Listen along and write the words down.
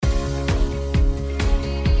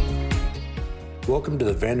Welcome to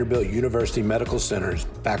the Vanderbilt University Medical Center's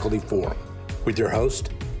Faculty Forum with your host,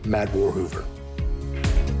 Matt Warhoover.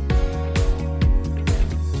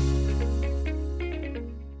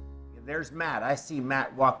 There's Matt. I see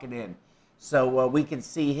Matt walking in. So we can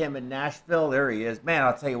see him in Nashville. There he is. Man,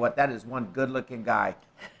 I'll tell you what, that is one good-looking guy.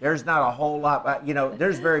 There's not a whole lot,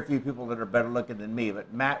 there's very few people that are better looking than me,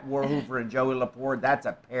 but Matt Warhoover and Joey Lepore, that's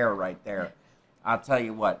a pair right there. I'll tell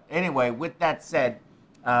you what. Anyway, with that said,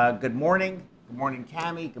 good morning. Good morning,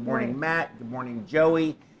 Cammie. Good morning, Matt. Good morning,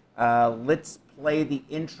 Joey. Let's play the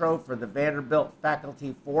intro for the Vanderbilt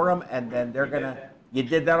Faculty Forum, and then they're going to... You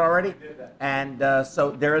did that already? I did that. And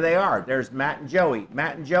so there they are. There's Matt and Joey.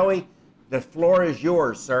 Matt and Joey, the floor is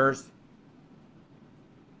yours, sirs.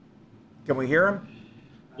 Can we hear him?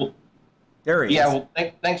 Well, there he is. Yeah, well,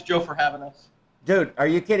 thanks, Joe, for having us. Dude, are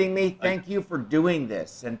you kidding me? Thank you for doing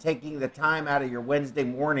this and taking the time out of your Wednesday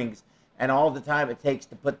mornings and all the time it takes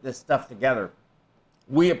to put this stuff together.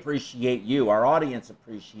 We appreciate you. Our audience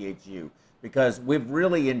appreciates you because we've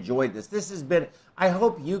really enjoyed this. This has been, I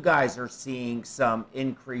hope you guys are seeing some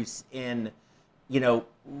increase in,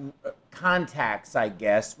 contacts, I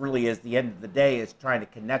guess, really is the end of the day is trying to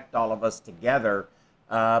connect all of us together.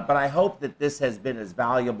 But I hope that this has been as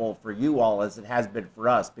valuable for you all as it has been for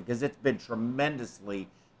us because it's been tremendously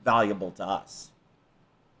valuable to us.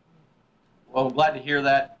 Well, I'm glad to hear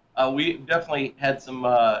that. We definitely had some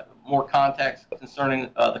more contacts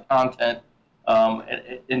concerning the content.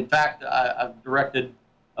 In fact, I've directed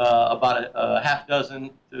about a half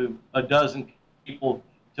dozen to a dozen people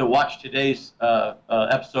to watch today's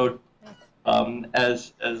episode,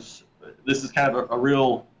 as this is kind of a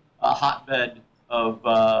real hotbed of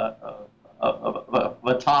a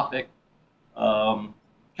topic, kind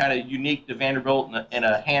of unique to Vanderbilt and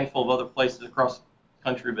a handful of other places across the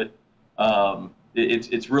country, but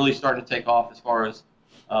it's really starting to take off as far as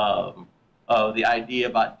the idea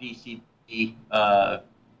about DCD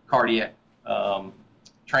cardiac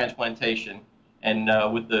transplantation,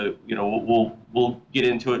 and with the we'll get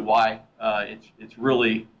into it why it's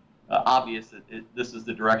really obvious that this is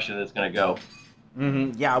the direction that it's going to go.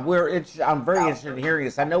 Mm-hmm. Yeah, I'm very interested in hearing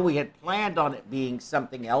this. I know we had planned on it being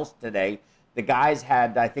something else today. The guys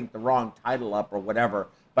had, I think, the wrong title up or whatever,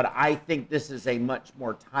 but I think this is a much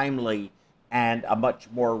more timely and a much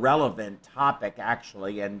more relevant topic,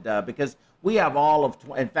 actually, and because we have all of,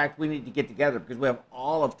 in fact, we need to get together because we have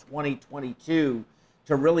all of 2022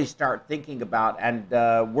 to really start thinking about, and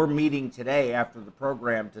we're meeting today after the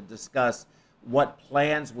program to discuss what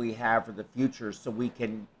plans we have for the future so we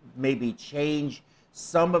can maybe change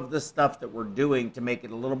some of the stuff that we're doing to make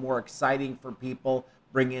it a little more exciting for people,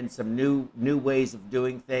 bring in some new ways of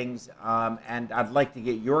doing things, and I'd like to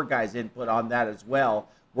get your guys' input on that as well.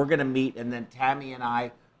 We're going to meet, and then Tammy and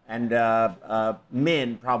I and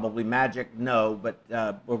Min, probably Magic, no, but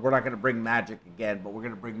we're not going to bring Magic again, but we're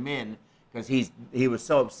going to bring Min because he was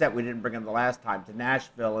so upset we didn't bring him the last time to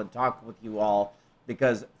Nashville and talk with you all.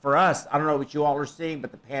 Because for us, I don't know what you all are seeing,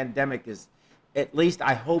 but the pandemic is, at least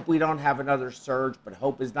I hope we don't have another surge, but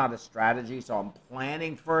hope is not a strategy, so I'm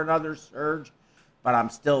planning for another surge, but I'm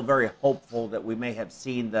still very hopeful that we may have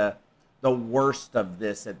seen the worst of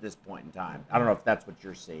this at this point in time. I don't know if that's what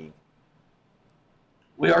you're seeing.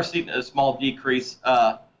 We are seeing a small decrease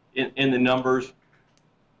in the numbers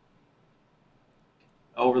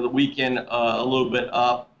over the weekend, a little bit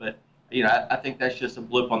up, but I think that's just a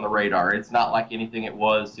blip on the radar. It's not like anything it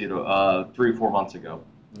was, 3 or 4 months ago.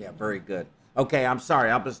 Yeah, very good. Okay, I'm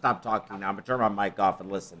sorry. I'm going to stop talking now. I'm going to turn my mic off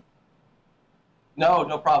and listen. No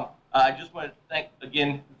problem. I just want to thank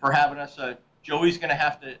again for having us. Joey's going to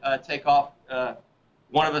have to take off.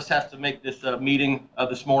 One of us has to make this meeting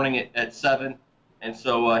this morning at 7, and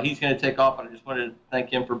so he's going to take off. And I just wanted to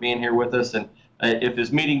thank him for being here with us. And if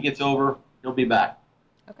his meeting gets over, he'll be back.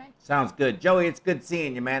 Okay. Sounds good. Joey, it's good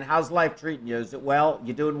seeing you, man. How's life treating you? Is it well?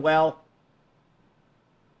 You doing well?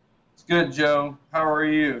 It's good, Joe. How are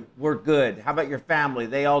you? We're good. How about your family?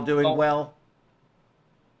 They all doing well?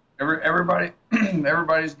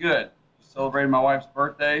 Everybody's good. Celebrating my wife's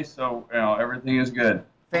birthday, so everything is good.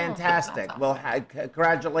 Fantastic. Well,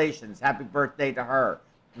 congratulations. Happy birthday to her.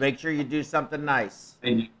 Make sure you do something nice.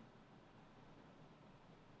 Thank you.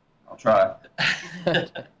 I'll try.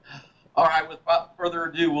 All right. Without further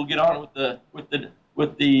ado, we'll get on with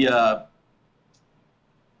the.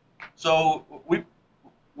 So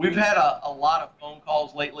we've had a lot of phone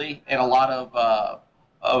calls lately and a lot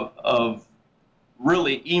of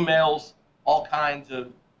really emails, all kinds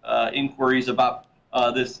of inquiries about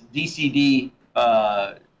this DCD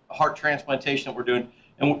heart transplantation that we're doing,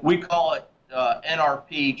 and we call it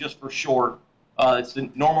NRP just for short. It's the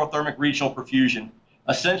normothermic regional perfusion.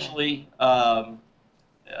 Essentially, what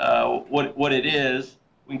it is,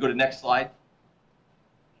 we can go to next slide.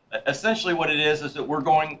 Essentially, what it is that we're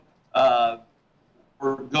going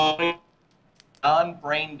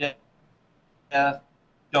non-brain death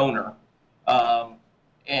donor,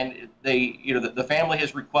 and the family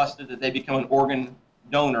has requested that they become an organ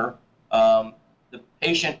donor. The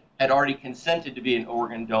patient had already consented to be an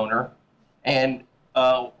organ donor, and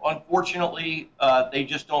unfortunately, they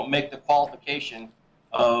just don't make the qualification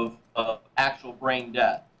of actual brain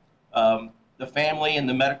death. The family and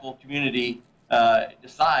the medical community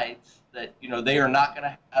decides that they are not going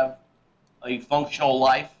to have a functional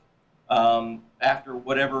life after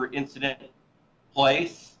whatever incident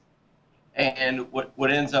place, and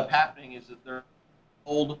what ends up happening is that they're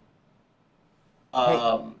told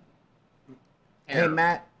Hey,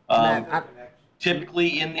 Matt.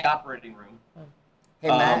 Typically in the operating room. Hey,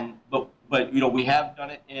 Matt. But we have done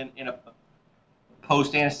it in a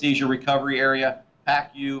post anesthesia recovery area,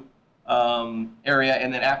 PACU area,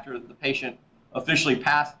 and then after the patient officially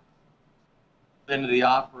passed into the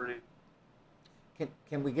operating.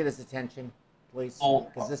 Can we get his attention, please?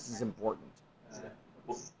 Because this is important.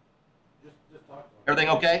 Everything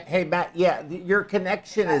okay? Hey, Matt. Yeah, your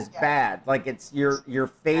connection is bad. Like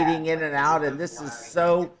you're fading in and out, and this is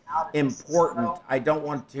so important. I don't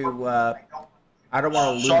want to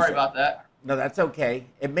lose Sorry it. about that. No, that's okay.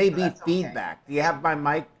 It may be feedback. Do you have my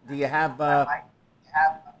mic? Do you have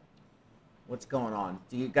what's going on?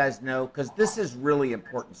 Do you guys know? Because this is really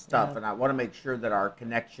important stuff, and I want to make sure that our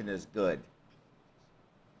connection is good.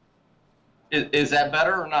 Is that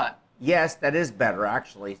better or not? Yes, that is better,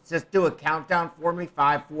 actually. Just do a countdown for me.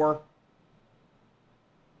 5, 4.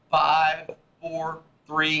 5, 4,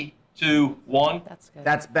 3, 2, 1. That's good.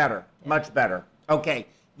 That's better. Yeah. Much better. Okay.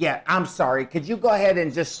 Yeah, I'm sorry. Could you go ahead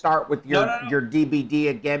and just start with your DBD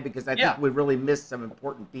again? Because I think we really missed some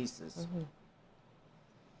important pieces. Mm-hmm.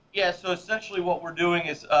 Yeah, so essentially what we're doing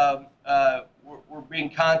is we're being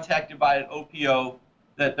contacted by an OPO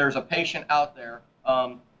that there's a patient out there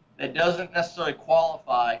that doesn't necessarily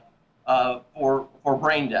qualify for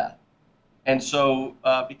brain death. And so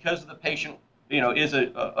because the patient is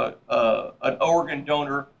an organ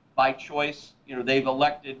donor by choice, they've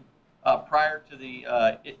elected prior to the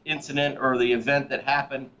incident or the event that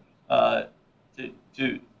happened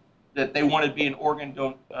to that they wanted to be an organ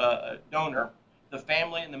donor. The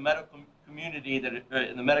family and the medical community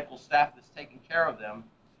and the medical staff that's taking care of them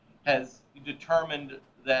has determined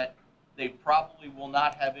that they probably will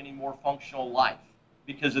not have any more functional life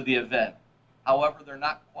because of the event. However, they're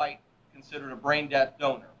not quite considered a brain death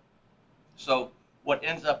donor. So what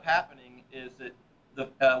ends up happening is that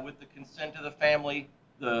with the consent of the family,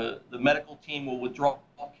 the medical team will withdraw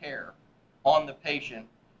care on the patient,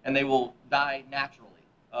 and they will die naturally,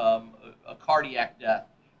 a cardiac death,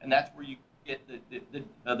 and that's where you get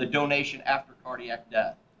the donation after cardiac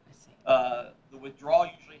death. The withdrawal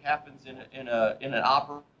usually happens in an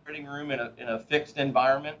operating room in a fixed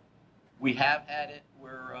environment. We have had it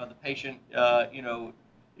where the patient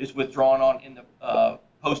is withdrawn on in the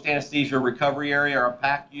post anesthesia recovery area or a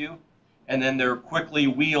PACU, and then they're quickly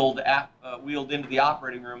wheeled into the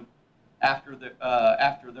operating room after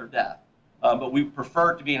their death. But we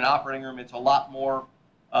prefer it to be in an operating room. It's a lot more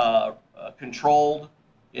controlled.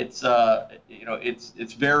 It's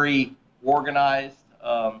it's very organized,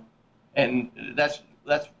 and that's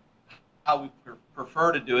how we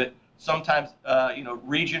prefer to do it. Sometimes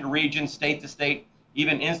region to region, state to state,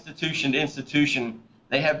 even institution to institution,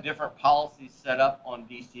 they have different policies set up on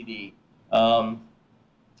DCD.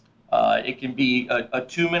 It can be a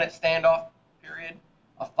 2-minute standoff period,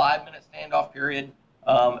 a 5-minute standoff period.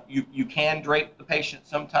 You can drape the patient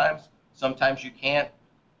sometimes you can't.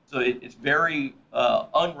 So it's very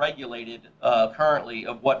unregulated currently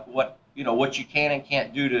of what you can and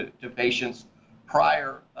can't do to patients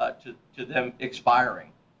prior to them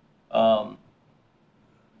expiring.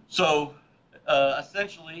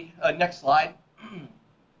 Essentially, next slide.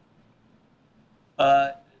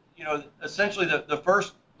 Essentially the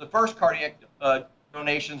first cardiac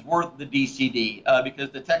donations were the DCD because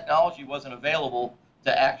the technology wasn't available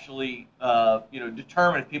to actually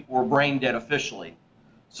determine if people were brain dead officially.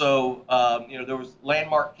 So there was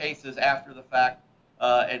landmark cases after the fact,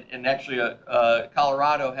 and actually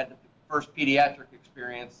Colorado had the first pediatric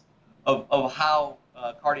experience of how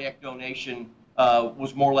cardiac donation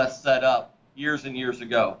was more or less set up years and years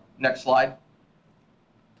ago. Next slide.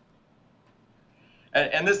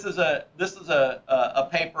 And this is a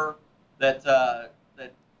paper that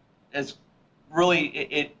is really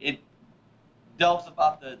it delves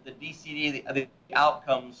about the DCD, the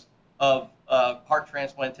outcomes of heart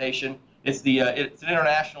transplantation, It's an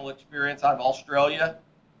international experience out of Australia,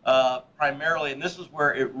 primarily, and this is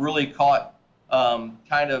where it really caught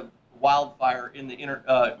kind of wildfire in the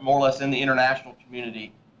more or less in the international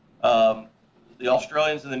community. The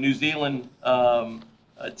Australians and the New Zealand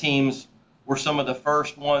teams were some of the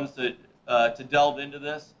first ones to delve into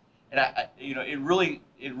this, and it really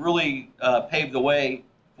paved the way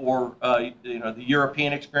for the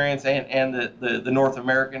European experience and the North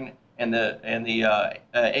American and the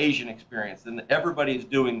Asian experience, and everybody is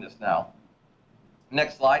doing this now.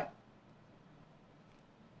 Next slide.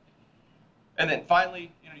 And then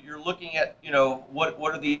finally, you're looking at what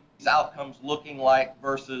are these outcomes looking like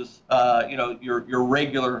versus your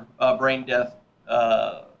regular brain death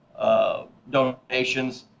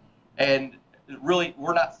donations, and really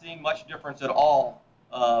we're not seeing much difference at all.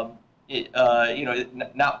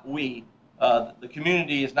 Not we, the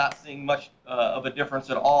community is not seeing much of a difference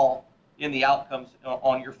at all in the outcomes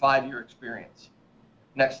on your 5-year experience.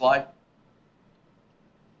 Next slide.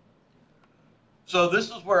 So this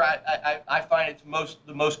is where I find it's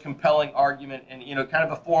the most compelling argument, and kind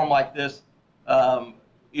of a forum like this,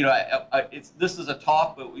 this is a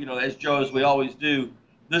talk, but as Joe, as we always do,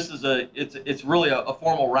 it's really a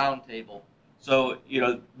formal roundtable. So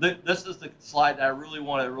this is the slide that I really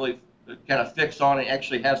want to kind of fix on and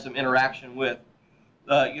actually have some interaction with.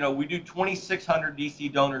 We do 2,600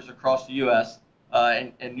 DC donors across the U.S.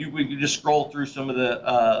 We can just scroll through some of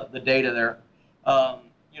the data there.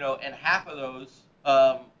 And half of those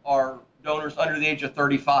are donors under the age of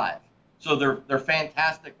 35. So they're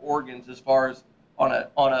fantastic organs as far as from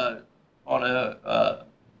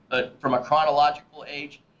a chronological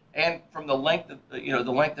age and from the length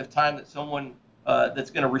of time that someone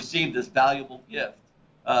that's going to receive this valuable gift,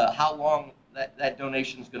 how long that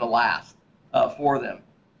donation is going to last for them.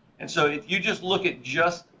 And so if you just look at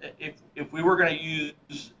if we were going to use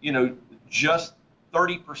just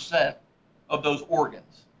 30% of those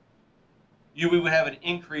organs, we would have an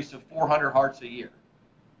increase of 400 hearts a year.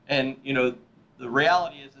 And the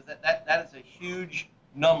reality is that is a huge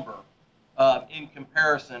number in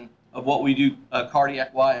comparison of what we do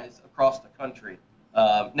cardiac-wise across the country.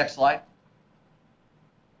 Next slide.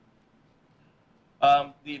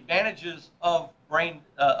 The advantages of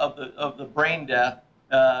the brain death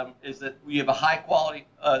is that we have a high quality.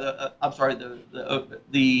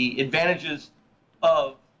 The advantages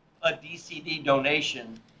of a DCD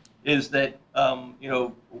donation is that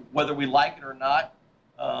whether we like it or not,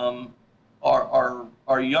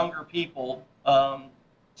 our younger people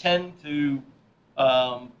tend to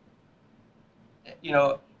have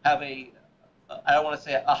I don't want to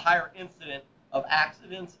say a higher incident of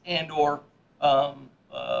accidents and/or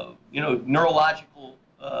neurological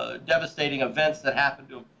devastating events that happen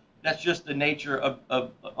to them. That's just the nature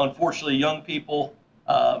of unfortunately young people.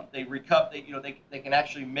 They recover. They can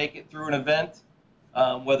actually make it through an event,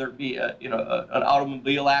 whether it be an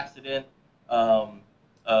automobile accident, a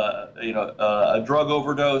drug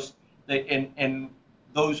overdose. And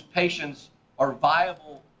those patients are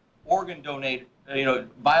viable organ donate.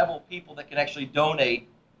 Viable people that can actually donate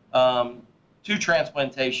to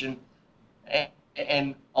transplantation.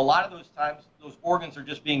 And a lot of those times, those organs are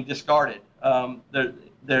just being discarded.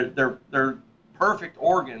 They're perfect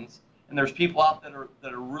organs, and there's people out that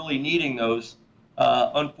are really needing those.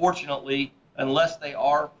 Unfortunately, unless they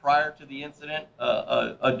are prior to the incident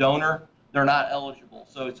a donor, they're not eligible.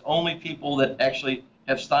 So it's only people that actually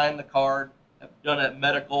have signed the card, have done a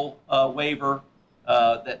medical waiver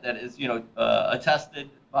that is attested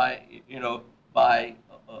by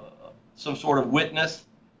some sort of witness.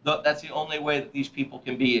 That's the only way that these people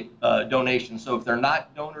can be donations. So if they're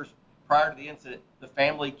not donors prior to the incident, the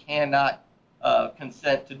family cannot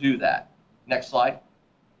consent to do that. Next slide.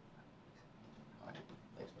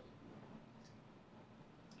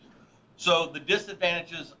 So the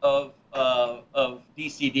disadvantages of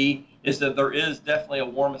DCD is that there is definitely a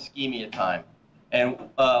warm ischemia time, and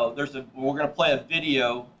we're going to play a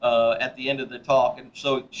video at the end of the talk and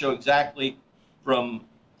show exactly from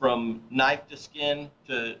knife to skin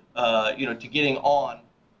to to getting on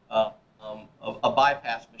a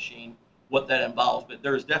bypass machine, what that involves. But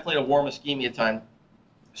there is definitely a warm ischemia time.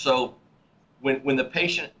 So when the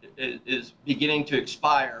patient is beginning to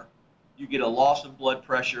expire, you get a loss of blood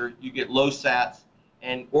pressure, you get low sats,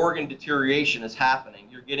 and organ deterioration is happening.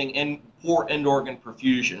 You're getting poor end organ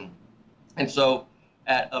perfusion. And so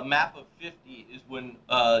at a MAP of 50 is when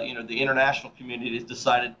the international community has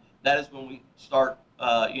decided that is when we start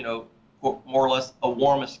more or less a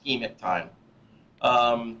warm ischemic time.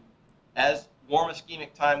 As warm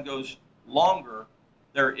ischemic time goes longer,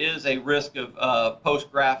 there is a risk of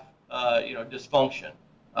post-graft dysfunction.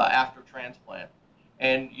 after transplant.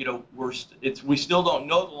 And we still don't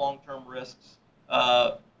know the long-term risks.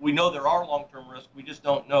 We know there are long-term risks. We just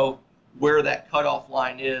don't know where that cutoff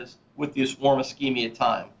line is with this warm ischemia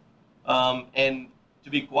time. And to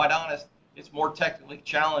be quite honest, it's more technically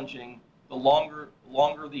challenging the longer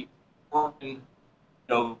the organ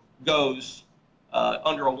goes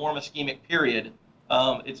under a warm ischemic period.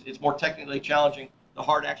 It's more technically challenging. The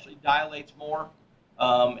heart actually dilates more,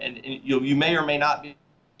 and you may or may not be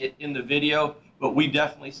it in the video, but we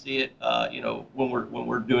definitely see it when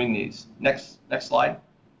we're doing these. Next slide.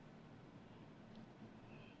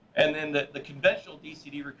 And then the conventional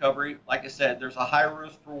DCD recovery, like I said, there's a high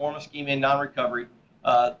risk for warm ischemia and non-recovery.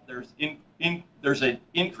 There's an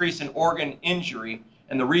increase in organ injury,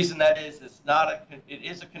 and the reason that is it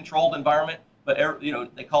is a controlled environment, but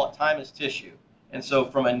they call it time as tissue. And so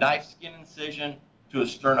from a knife skin incision to a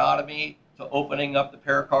sternotomy to opening up the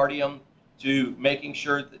pericardium to making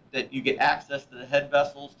sure that you get access to the head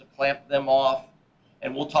vessels to clamp them off,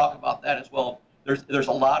 and we'll talk about that as well. There's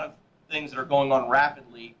a lot of things that are going on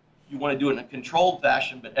rapidly. You want to do it in a controlled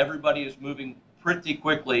fashion, but everybody is moving pretty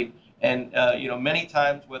quickly. And many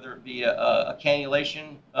times, whether it be a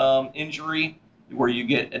cannulation injury where you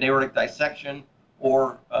get an aortic dissection,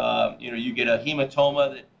 or you get a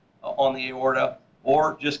hematoma on the aorta,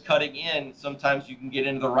 or just cutting in, sometimes you can get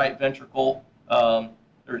into the right ventricle.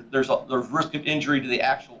 There's risk of injury to the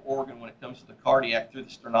actual organ when it comes to the cardiac through the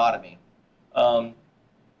sternotomy.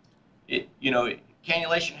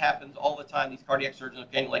 Cannulation happens all the time. These cardiac surgeons are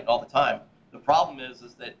cannulating all the time. The problem is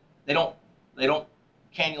that they don't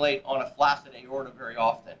cannulate on a flaccid aorta very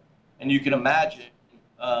often. And you can imagine,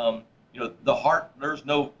 the heart. There's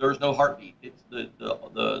no heartbeat. It's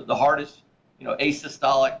the heart is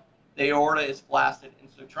asystolic. The aorta is flaccid, and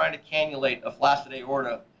so trying to cannulate a flaccid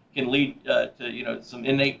aorta can lead to some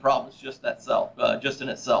innate problems just in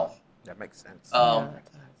itself. That makes sense.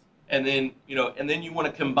 And then you want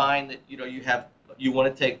to combine that. You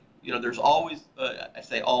want to take. There's always I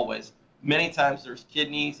say always. Many times there's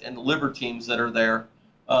kidneys and liver teams that are there,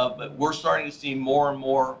 but we're starting to see more and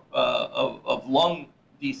more of lung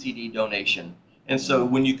DCD donation. And so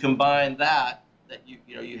when you combine that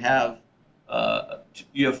you have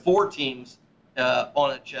 4 teams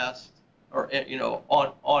on a chest, or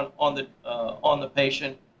on the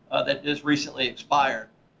patient that just recently expired.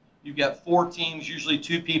 You've got 4 teams, usually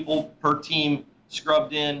 2 people per team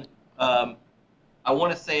scrubbed in. I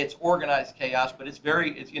want to say it's organized chaos, but it is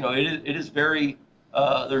very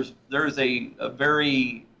there's a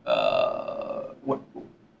very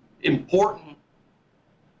important,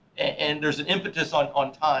 and there's an impetus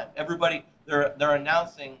on time. Everybody they're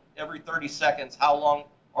announcing every 30 seconds how long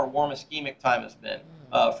our warm ischemic time has been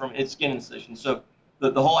from its skin incision. So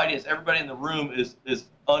the whole idea is everybody in the room is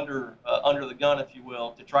under the gun, if you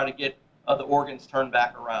will, to try to get the organs turned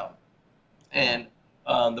back around. And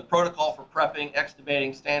the protocol for prepping,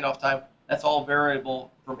 extubating, standoff time, that's all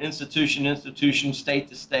variable from institution to institution, state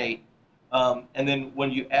to state. And then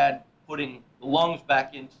when you add putting the lungs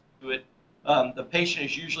back into it, the patient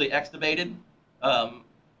is usually extubated.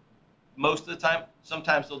 Most of the time,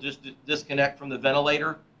 sometimes they'll just disconnect from the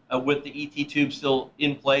ventilator with the ET tube still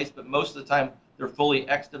in place, but most of the time they're fully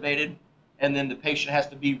extubated, and then the patient has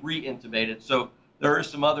to be re-intubated. So there are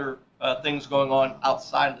some other things going on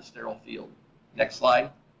outside of the sterile field. Next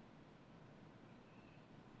slide.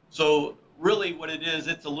 So really what it is,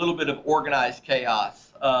 it's a little bit of organized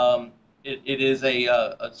chaos. It is a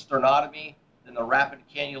sternotomy, then the rapid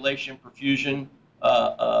cannulation perfusion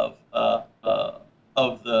of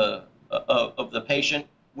the patient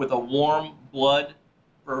with a warm blood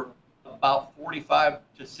for about 45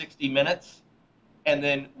 to 60 minutes, and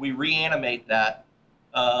then we reanimate that.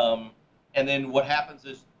 And then what happens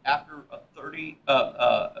is after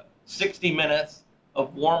 60 minutes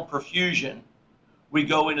of warm perfusion, we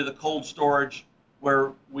go into the cold storage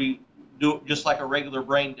where we do it just like a regular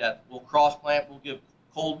brain death. We'll cross clamp, we'll give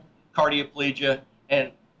cold cardioplegia,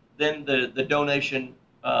 and then the donation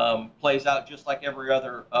plays out just like every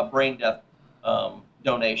other brain death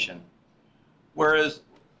donation. Whereas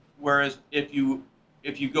if you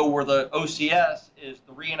go where the OCS is,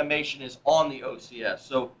 the reanimation is on the OCS.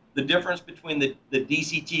 So the difference between the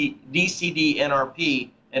DCD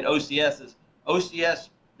NRP and OCS is OCS,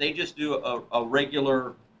 they just do a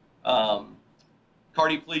regular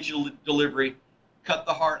cardioplegia delivery, cut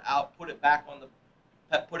the heart out, put it back on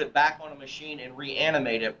a machine and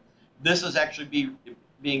reanimate it. This is actually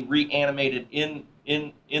being reanimated in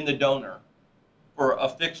the donor for a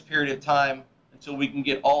fixed period of time until we can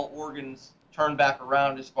get all organs turned back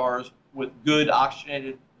around as far as with good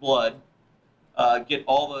oxygenated blood, get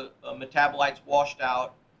all the metabolites washed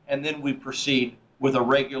out, and then we proceed with a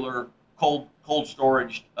regular cold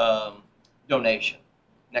storage donation.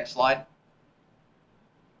 Next slide.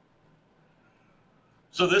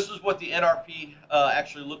 So this is what the NRP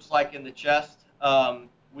actually looks like in the chest.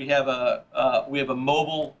 We have a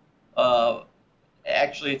mobile.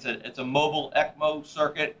 Actually, it's a mobile ECMO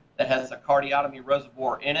circuit that has a cardiotomy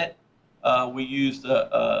reservoir in it. We used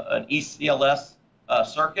an ECLS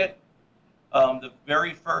circuit. The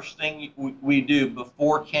very first thing we do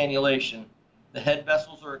before cannulation, the head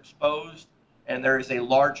vessels are exposed, and there is a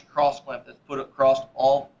large cross clamp that's put across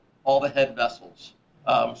all the head vessels.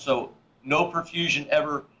 So no perfusion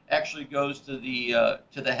ever actually goes to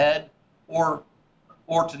the head or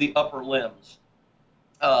to the upper limbs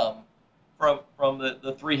from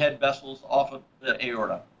the 3 head vessels off of the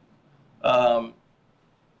aorta.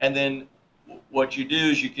 And then what you do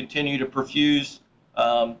is you continue to perfuse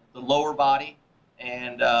the lower body,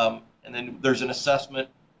 and then there's an assessment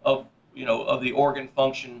of the organ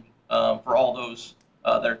function for all those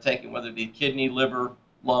that are taken, whether it be kidney, liver,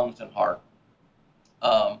 lungs, and heart.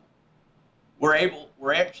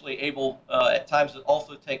 We're actually able at times to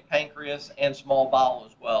also take pancreas and small bowel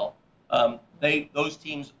as well. Those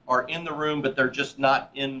teams are in the room, but they're just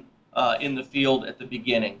not in the field at the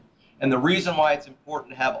beginning. And the reason why it's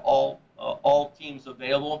important to have all teams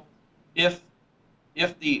available, if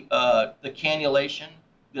the cannulation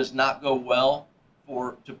does not go well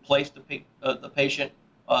to place the patient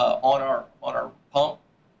on our pump,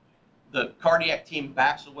 the cardiac team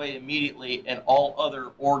backs away immediately, and all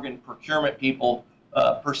other organ procurement people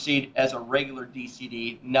proceed as a regular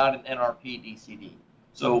DCD, not an NRP DCD.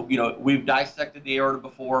 So we've dissected the aorta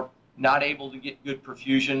before, not able to get good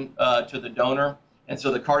perfusion to the donor, and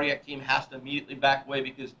so the cardiac team has to immediately back away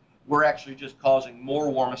because we're actually just causing more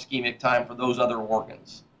warm ischemic time for those other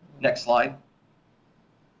organs. Next slide.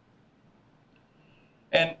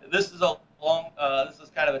 And this is this is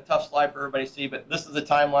kind of a tough slide for everybody to see, but this is a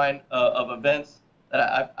timeline of events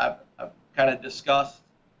that I've kind of discussed.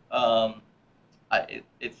 You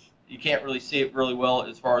can't really see it really well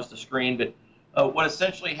as far as the screen, but what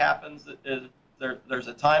essentially happens is there's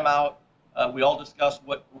a timeout. We all discuss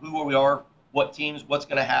who we are, what teams, what's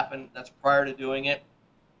going to happen. That's prior to doing it.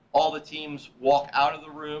 All the teams walk out of the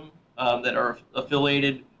room that are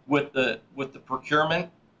affiliated with the procurement.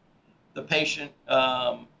 The patient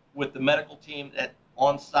with the medical team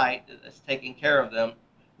on site that's taking care of them.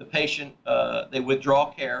 The patient, they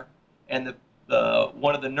withdraw care, and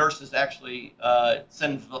one of the nurses actually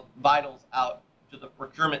sends the vitals out to the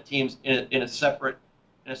procurement teams in a separate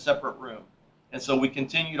room. And so we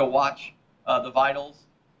continue to watch the vitals.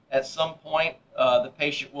 At some point, the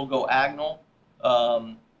patient will go agonal,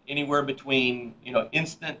 anywhere between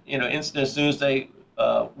instant as soon as they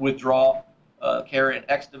withdraw care and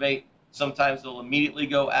extubate. Sometimes they'll immediately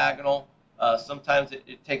go agonal. Sometimes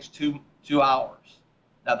it takes two hours.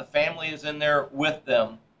 Now the family is in there with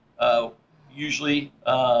them. Usually,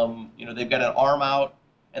 they've got an arm out,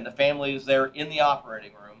 and the family is there in the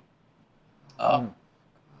operating room.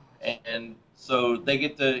 And so they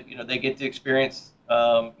get to experience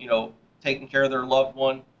taking care of their loved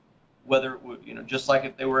one, whether just like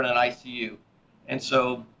if they were in an ICU. And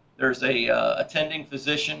so there's a attending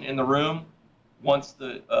physician in the room. Once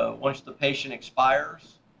the patient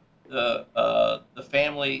expires, the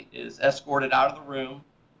family is escorted out of the room.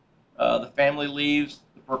 The family leaves.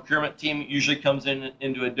 The procurement team usually comes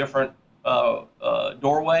into a different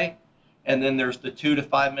doorway, and then there's the 2 to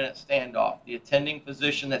 5 minute standoff. The attending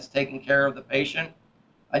physician that's taking care of the patient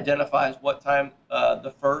identifies what time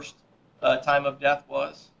the first time of death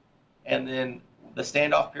was, and then the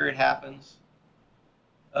standoff period happens.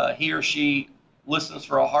 He or she listens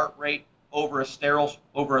for a heart rate over a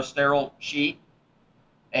sterile sheet,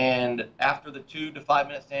 and after the 2 to 5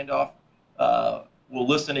 minute standoff, we'll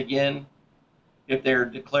listen again. If they're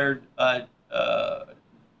declared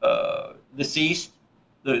deceased,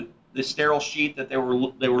 the sterile sheet that they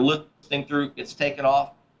were listening through gets taken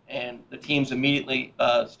off, and the teams immediately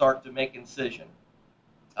start to make incision.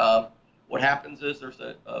 What happens is there's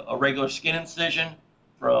a regular skin incision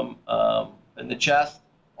from in the chest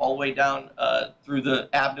all the way down through the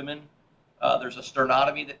abdomen. There's a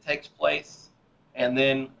sternotomy that takes place, and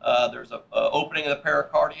then there's a opening of the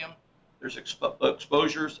pericardium. There's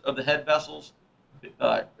exposures of the head vessels.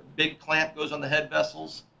 Big clamp goes on the head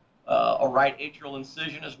vessels. A right atrial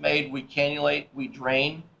incision is made. We cannulate. We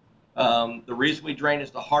drain. The reason we drain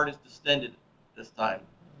is the heart is distended this time.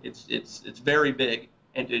 It's very big,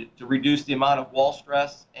 and to reduce the amount of wall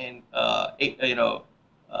stress and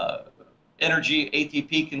energy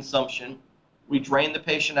ATP consumption, we drain the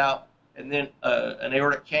patient out, and then an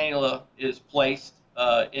aortic cannula is placed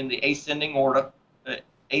in the ascending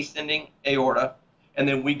aorta, and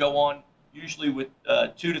then we go on usually with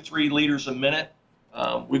 2 to 3 liters a minute.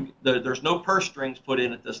 There's no purse strings put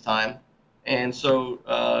in at this time, and so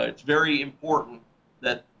it's very important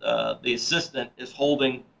that the assistant is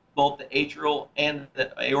holding both the atrial and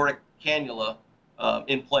the aortic cannula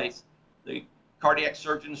in place. The cardiac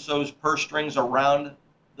surgeon sews purse strings around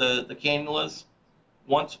the cannulas.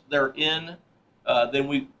 Once they're in, then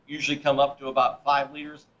we usually come up to about 5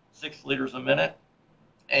 liters, 6 liters a minute,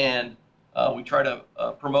 and we try to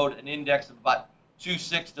promote an index of about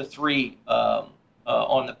 2.6 to 3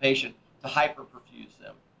 on the patient to hyperperfuse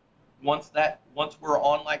them. Once we're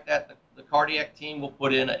on like that, the cardiac team will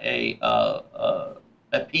put in a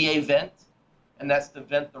PA vent, and that's to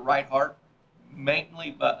vent the right heart,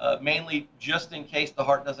 mainly just in case the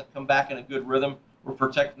heart doesn't come back in a good rhythm. We're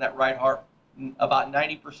protecting that right heart. About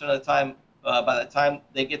 90% of the time, by the time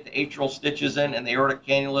they get the atrial stitches in and the aortic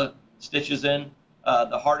cannula stitches in,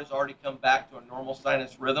 the heart has already come back to a normal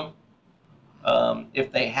sinus rhythm.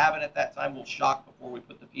 If they haven't at that time, we'll shock before we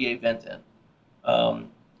put the PA vent in.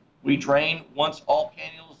 We drain. Once all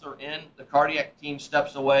cannulas are in, the cardiac team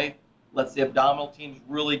steps away, lets the abdominal teams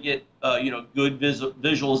really get good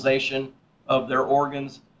visualization of their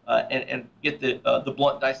organs and get the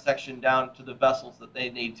blunt dissection down to the vessels that they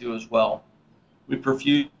need to as well. We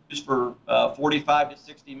perfuse for 45 to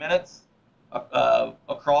 60 minutes.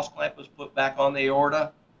 A cross clamp is put back on the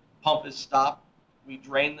aorta. Pump is stopped. We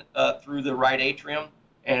drain through the right atrium,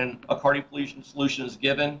 and a cardiopulsion solution is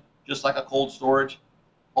given, just like a cold storage.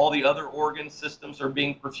 All the other organ systems are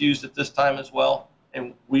being perfused at this time as well,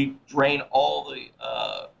 and we drain all the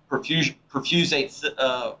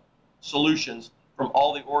perfusate solutions from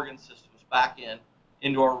all the organ systems back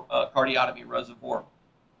into our cardiotomy reservoir.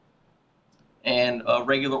 And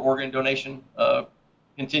regular organ donation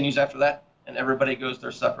continues after that, and everybody goes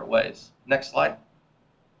their separate ways. Next slide.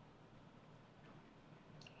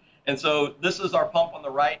 And so this is our pump on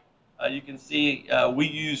the right. You can see we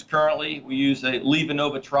use a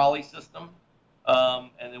Levanova trolley system,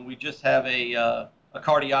 and then we just have a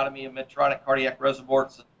cardiotomy, a Medtronic cardiac reservoir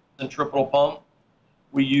centripetal pump.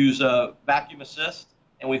 We use a vacuum assist,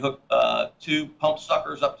 and we hook 2 pump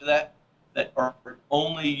suckers up to that are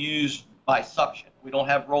only used by suction. We don't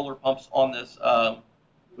have roller pumps on this.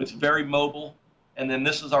 It's very mobile. And then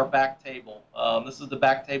this is our back table. This is the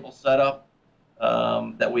back table setup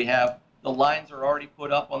that we have. The lines are already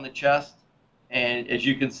put up on the chest, and as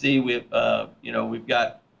you can see, we've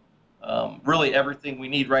got really everything we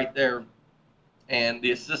need right there. And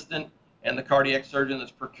the assistant and the cardiac surgeon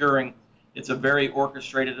that's procuring, it's a very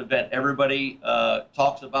orchestrated event. Everybody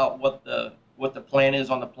talks about what the plan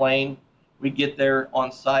is on the plane. We get there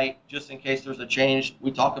on site just in case there's a change.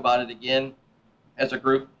 We talk about it again as a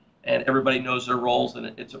group, and everybody knows their roles, and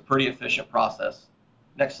it's a pretty efficient process.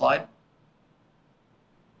 Next slide.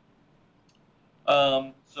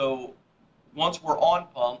 So once we're on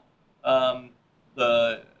pump, and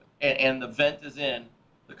the vent is in,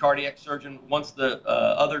 the cardiac surgeon, once the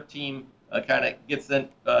other team kind of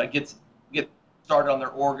gets started on their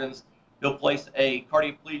organs, he'll place a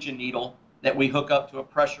cardiopulsion needle that we hook up to a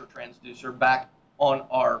pressure transducer back on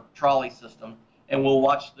our trolley system, and we'll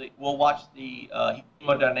watch the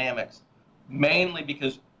hemodynamics, mainly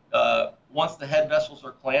because once the head vessels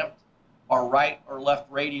are clamped, our right or left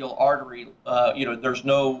radial artery,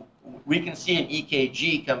 we can see an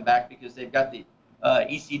EKG come back because they've got the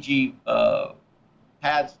ECG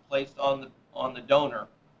pads placed on the donor,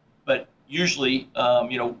 but usually,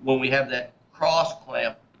 when we have that cross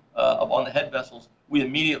clamp on the head vessels, we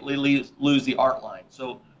immediately lose the art line.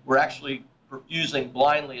 So we're actually perfusing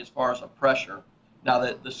blindly as far as a pressure. Now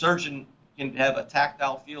the surgeon can have a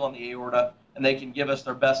tactile feel on the aorta, and they can give us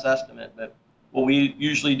their best estimate. But what we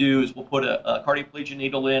usually do is we'll put a cardiopulsion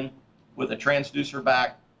needle in with a transducer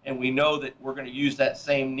back, and we know that we're going to use that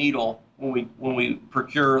same needle when we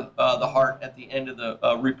procure the heart at the end of the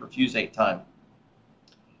reperfusate time.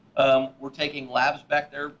 We're taking labs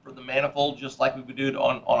back there for the manifold, just like we would do it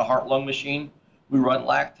on a heart-lung machine. We run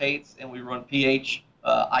lactates, and we run pH,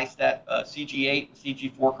 ISTAT, CG8 and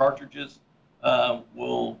CG4 cartridges.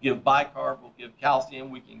 We'll give bicarb, we'll give calcium,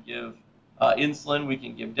 we can give insulin, we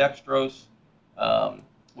can give dextrose.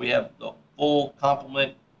 We have the full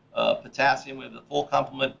complement of potassium, we have the full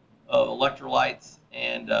complement of electrolytes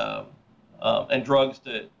and drugs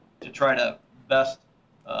to try to best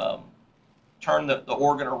turn the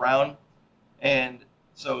organ around. And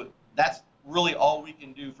so that's really all we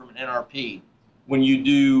can do from an NRP. When you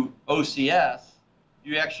do OCS,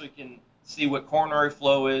 you actually can see what coronary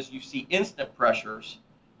flow is. You see instant pressures,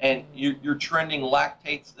 and you're trending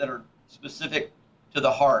lactates that are specific to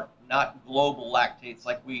the heart, not global lactates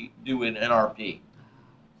like we do in NRP.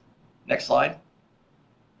 Next slide.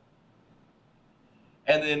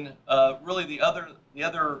 And then really the other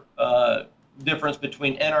difference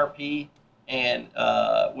between NRP and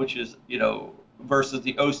which is, versus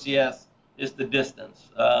the OCS is the distance.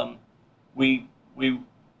 We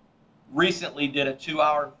recently did a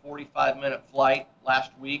 2-hour and 45-minute flight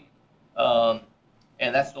last week, and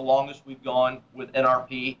that's the longest we've gone with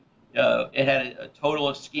NRP. It had a total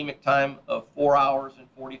ischemic time of 4 hours and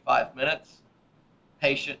 45 minutes.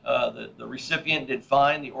 The recipient did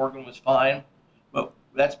fine, the organ was fine, but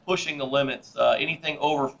that's pushing the limits. Anything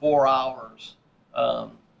over 4 hours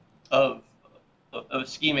of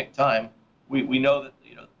ischemic time, we know that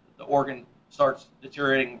the organ starts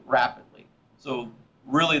deteriorating rapidly. So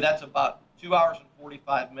really, that's about 2 hours and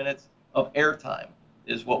 45 minutes of airtime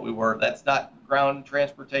is what we were. That's not ground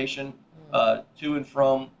transportation to and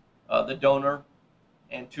from the donor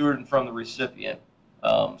and to and from the recipient.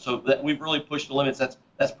 So that we've really pushed the limits.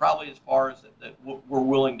 That's probably as far as that we're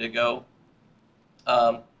willing to go.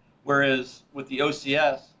 Whereas with the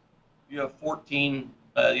OCS, you have 14.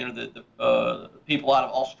 The people out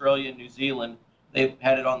of Australia and New Zealand, they've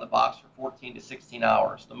had it on the box for 14 to 16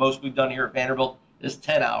 hours. The most we've done here at Vanderbilt is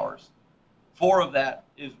 10 hours. 4 of that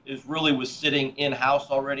is really was sitting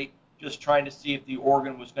in-house already, just trying to see if the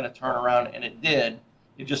organ was going to turn around, and it did.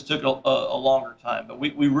 It just took a longer time. But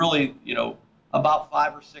we really, about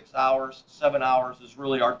 5 or 6 hours, 7 hours is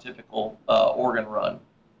really our typical organ run.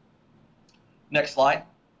 Next slide.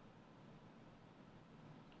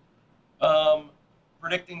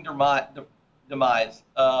 Predicting demise.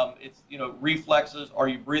 It's reflexes. Are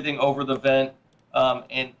you breathing over the vent,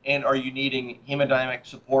 and are you needing hemodynamic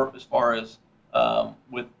support as far as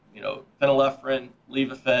with phenylephrine,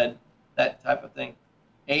 levofed, that type of thing.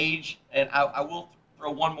 Age, and I will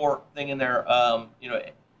throw one more thing in there.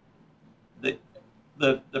 The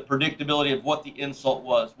predictability of what the insult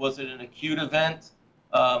was. Was it an acute event?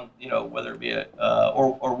 Whether it be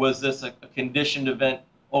or was this a conditioned event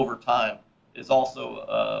over time? Is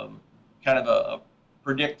also kind of a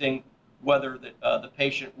predicting whether the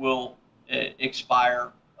patient will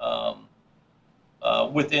expire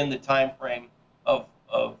within the time frame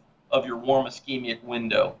of your warm ischemic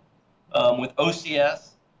window. With OCS,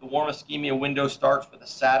 the warm ischemia window starts with a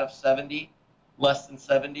SAT of 70, less than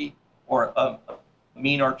 70, or a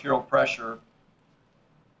mean arterial pressure.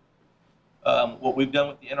 What we've done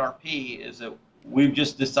with the NRP is that we've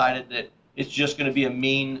just decided that it's just going to be a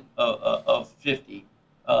mean of 50.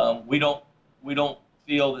 We don't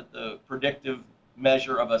feel that the predictive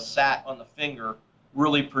measure of a SAT on the finger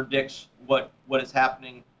really predicts what is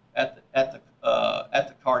happening at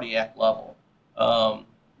the cardiac level.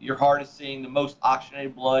 Your heart is seeing the most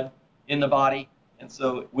oxygenated blood in the body, and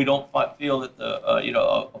so we don't feel that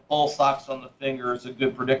a pulse ox on the finger is a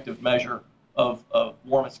good predictive measure of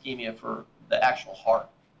warm ischemia for the actual heart.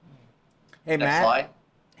 Hey, Next Matt. slide.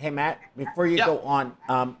 Hey, Matt, before you go on,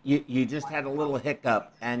 you just had a little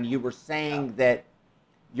hiccup, and you were saying that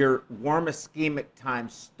your warm ischemic time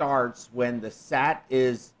starts when the SAT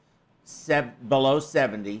is below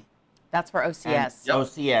 70. That's for OCS.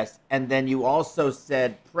 OCS. And then you also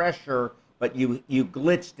said pressure, but you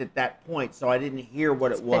glitched at that point, so I didn't hear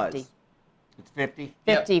what it was. 50. It's 50?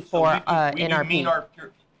 50 Yep. for we NRP.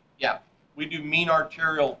 do we do mean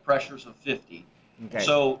arterial pressures of 50. Okay.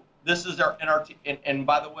 So this is our NRT, and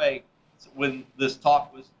by the way, when this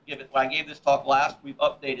talk was given, when I gave this talk last, we've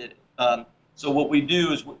updated it. So what we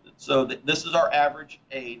do is, this is our average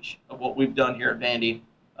age of what we've done here at Vandy.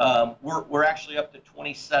 We're actually up to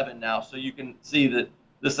 27 now, so you can see that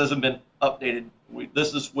this hasn't been updated.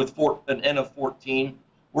 This is with an N of 14.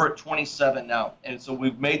 We're at 27 now, and so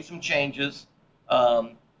we've made some changes.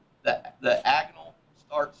 The agonal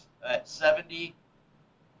starts at 70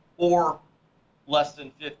 or less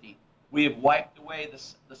than 50. We have wiped away the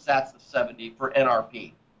SATs of 70 for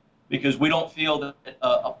NRP because we don't feel that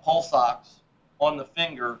a pulse ox on the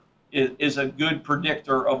finger is a good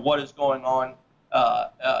predictor of what is going on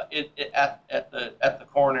at the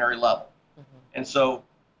coronary level. Mm-hmm. And so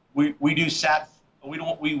we do SATs.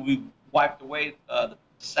 We wiped away the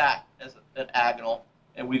SAT as an agonal,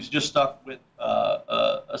 and we've just stuck with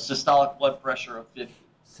a systolic blood pressure of 50.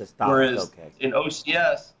 Systolic, whereas okay. in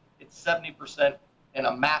OCS, it's 70% and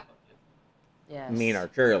a MAP of 50. Yes. Mean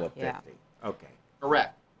arterial of 50. Yeah. Okay.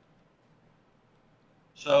 Correct.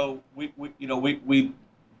 So we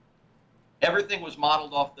everything was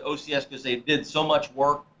modeled off the OCS because they did so much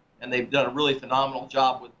work and they've done a really phenomenal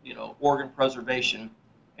job with organ preservation.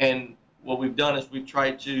 And what we've done is we've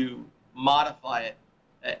tried to modify it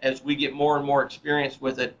as we get more and more experience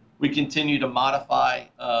with it. We continue to modify,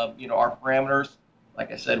 our parameters.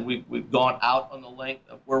 Like I said, we've gone out on the length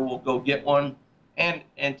of where we'll go get one, and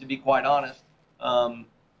to be quite honest,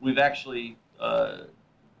 we've actually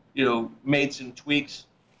made some tweaks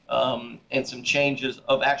and some changes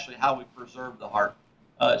of actually how we preserve the heart.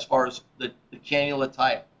 As far as the cannula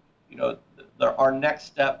type, our next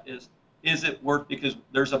step is it worth, because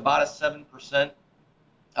there's about a 7%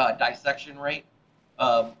 dissection rate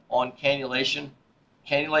on cannulation.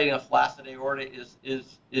 Cannulating a flaccid aorta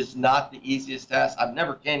is not the easiest task. I've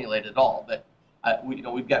never cannulated at all, but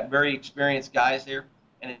we've got very experienced guys here,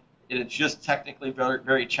 and it's just technically very,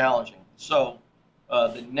 very challenging. So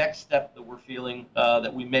the next step that we're feeling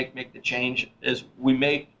that we make the change is we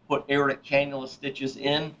may put aortic cannula stitches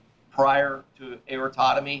in prior to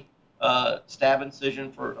aortotomy, stab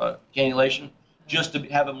incision for cannulation, just to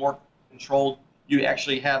have a more controlled. You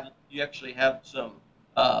actually have some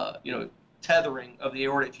tethering of the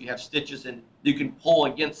aorta. If you have stitches in, you can pull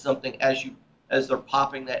against something as they're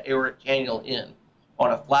popping that aortic cannula in.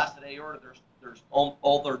 On a flaccid aorta, there's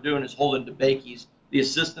all they're doing is holding DeBakey's. The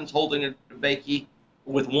assistant's holding a DeBakey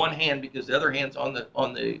with one hand, because the other hand's on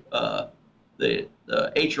the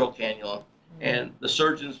atrial cannula, and the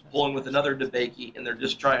surgeon's pulling with another DeBakey, and they're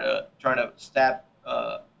just trying to stab,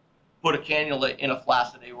 put a cannula in a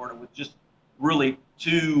flaccid aorta with just really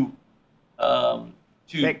two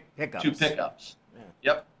pickups. Yeah.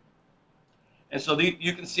 Yep. And so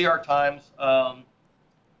you can see our times.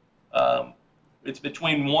 It's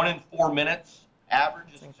between 1 and 4 minutes.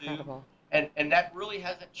 Average is 2, and that really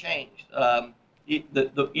hasn't changed.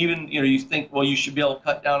 Even you think, well, you should be able to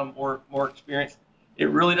cut down on more experience. It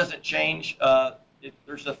really doesn't change.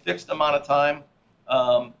 There's a fixed amount of time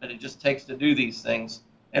that it just takes to do these things.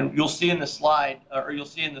 And you'll see in the slide, or you'll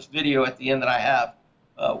see in this video at the end that I have.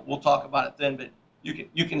 We'll talk about it then, but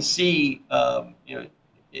you can see,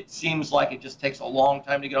 it seems like it just takes a long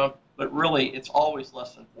time to get on, but really it's always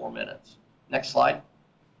less than 4 minutes. Next slide.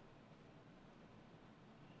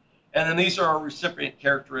 And then these are our recipient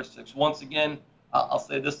characteristics. Once again, I'll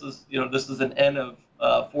say this is an N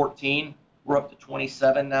of 14. We're up to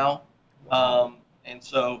 27 now, and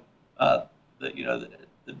so the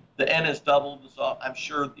N is doubled. So I'm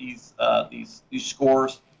sure these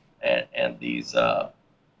scores and these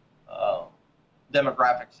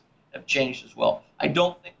demographics have changed as well. I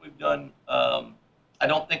don't think we've done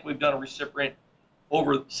a recipient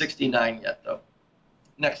over 69 yet, though.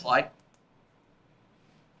 Next slide.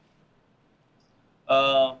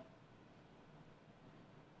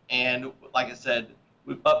 And like I said,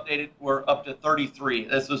 we've updated. We're up to 33.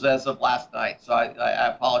 This was as of last night, so I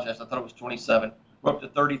apologize. I thought it was 27. We're up to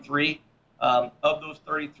 33. Of those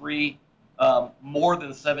 33, more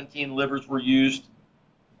than 17 livers were used.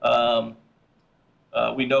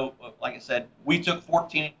 We know, like I said, we took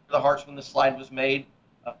 14 of the hearts when the slide was made.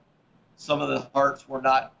 Some of the hearts were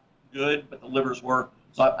not good, but the livers were.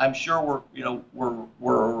 So I'm sure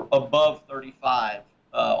we're above 35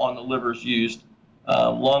 on the livers used.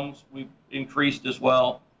 Lungs we've increased as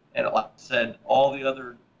well, and like I said, all the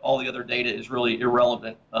other data is really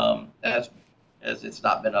irrelevant as it's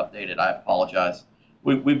not been updated. I apologize.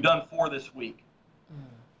 We've done 4 this week.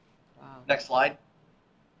 Wow. Next slide.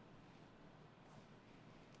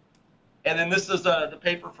 And then this is the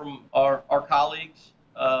paper from our colleagues,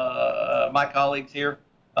 my colleagues here.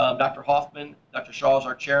 Dr. Hoffman, Dr. Shaw is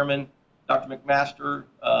our chairman, Dr. McMaster,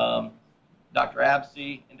 Dr.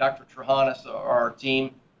 Absey, and Dr. Trahanis are our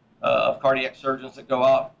team of cardiac surgeons that go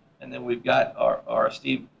out. And then we've got our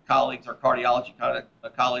esteemed colleagues, our cardiology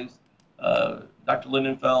colleagues, Dr.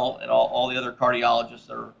 Lindenfeld, and all the other cardiologists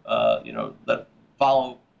that are, that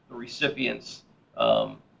follow the recipients.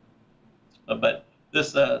 But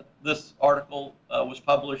this article was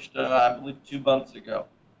published, I believe, 2 months ago.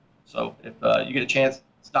 So if you get a chance,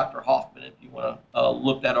 it's Dr. Hoffman if you want to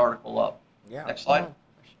look that article up. Yeah. Next slide. Oh,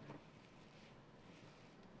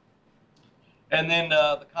 And then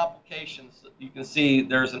the complications, you can see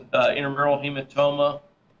there's an intramural hematoma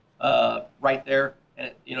right there,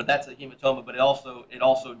 and that's a hematoma, but it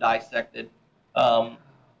also dissected.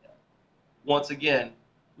 Once again,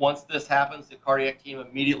 once this happens, the cardiac team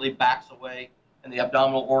immediately backs away, and the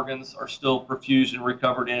abdominal organs are still perfused and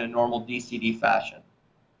recovered in a normal DCD fashion.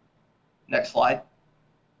 Next slide.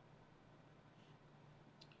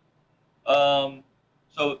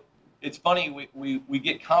 So it's funny, we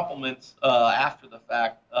get compliments after the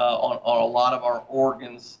fact on a lot of our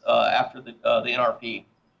organs after the NRP.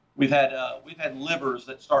 We've had livers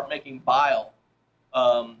that start making bile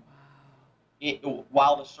while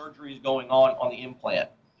the surgery is going on the implant.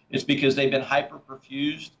 It's because they've been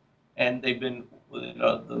hyperperfused and they've been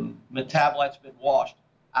the metabolites have been washed.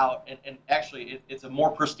 out, and actually it's a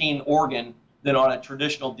more pristine organ than on a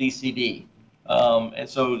traditional DCD. And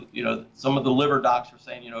so, some of the liver docs are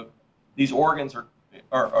saying, these organs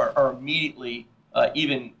are immediately,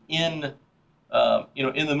 even in,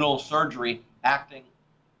 in the middle of surgery, acting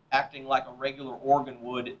like a regular organ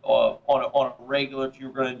would on a regular, if you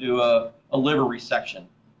were going to do a liver resection,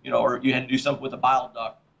 or you had to do something with a bile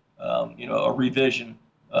duct, a revision.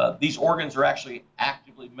 These organs are actually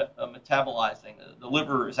actively metabolizing. The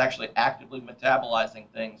liver is actually actively metabolizing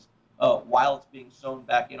things while it's being sewn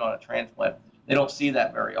back in on a transplant. They don't see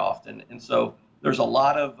that very often, and so there's a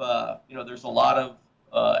lot of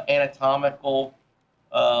anatomical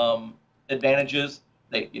advantages.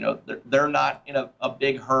 They're not in a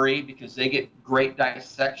big hurry because they get great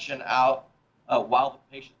dissection out while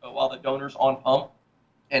the donor's on pump,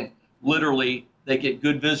 and literally they get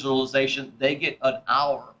good visualization. They get an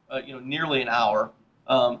hour, nearly an hour,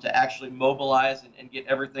 to actually mobilize and get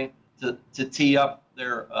everything to tee up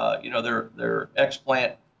their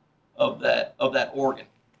explant of that organ,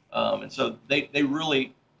 and so they've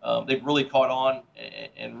really caught on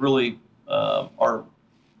and really are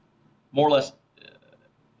more or less.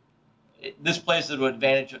 This plays to the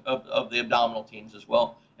advantage of the abdominal teams as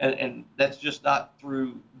well, and that's just not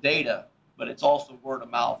through data, but it's also word of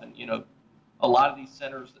mouth. And a lot of these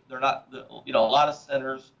centers, they're not, a lot of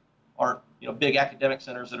centers aren't big academic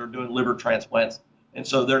centers that are doing liver transplants, and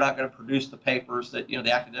so they're not going to produce the papers that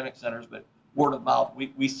the academic centers, but word of mouth.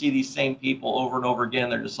 We see these same people over and over again.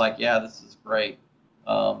 They're just like, yeah, this is great,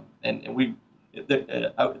 and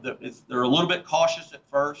they're a little bit cautious at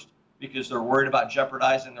first because they're worried about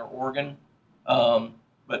jeopardizing their organ.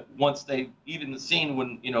 But once they've even seen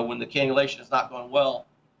when the cannulation is not going well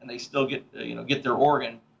and they still get their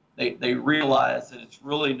organ, they realize that it's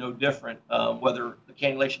really no different whether the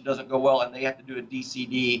cannulation doesn't go well and they have to do a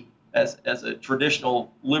DCD as a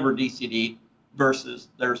traditional liver DCD versus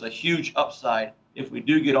there's a huge upside if we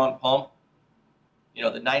do get on pump. The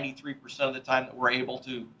 93% of the time that we're able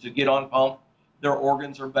to get on pump, their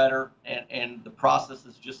organs are better, and the process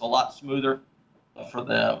is just a lot smoother for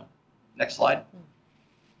them. Next slide.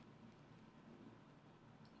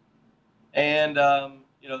 And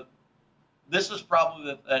this is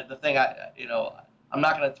probably the thing I'm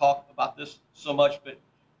not going to talk about this so much, but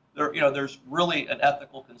there's really an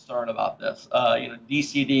ethical concern about this.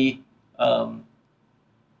 DCD.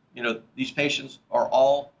 These patients are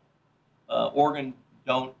all organ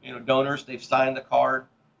donors. They've signed the card.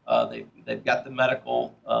 They've got the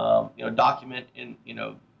medical document in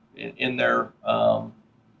their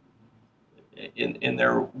in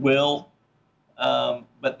their will,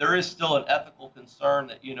 but there is still an ethical concern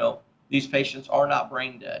that these patients are not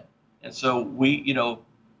brain dead, and so we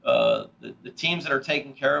the teams that are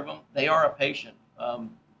taking care of them, they are a patient.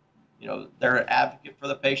 They're an advocate for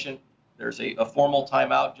the patient. There's a formal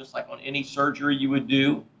timeout, just like on any surgery you would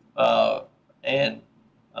do, and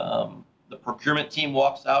the procurement team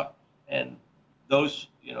walks out, and those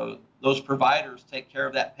providers take care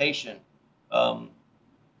of that patient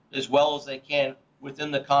as well as they can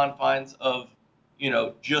within the confines of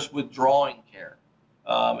just withdrawing care.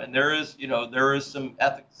 And there is some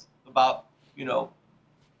ethics about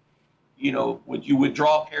when you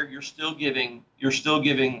withdraw care, you're still giving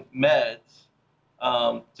meds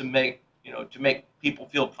to make people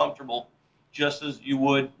feel comfortable, just as you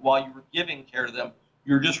would while you were giving care to them.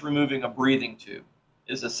 You're just removing a breathing tube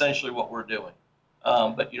is essentially what we're doing.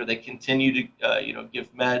 But they continue to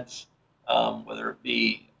give meds, whether it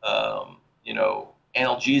be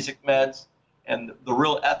analgesic meds, and the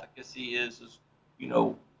real efficacy is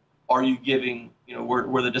are you giving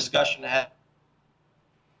where the discussion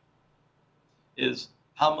is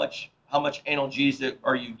how much analgesic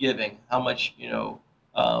are you giving, how much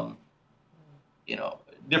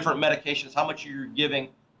different medications, how much you're giving,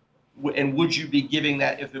 and would you be giving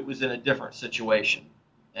that if it was in a different situation?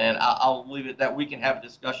 And I'll leave it at that. We can have a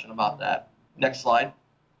discussion about that. Next slide.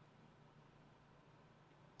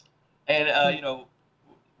 And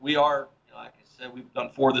we are, like I said, we've done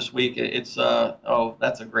 4 this week. It's oh,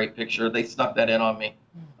 that's a great picture. They snuck that in on me.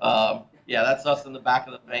 Yeah, that's us in the back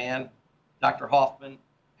of the van. Dr. Hoffman,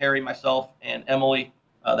 Harry, myself, and Emily.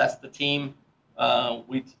 That's the team. And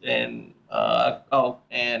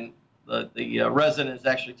the resident is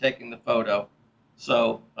actually taking the photo.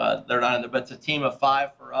 So they're not in there, but it's a team of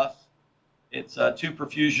 5 for us. It's 2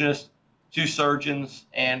 perfusionists, 2 surgeons,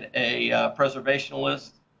 and a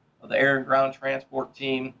preservationalist of the air and ground transport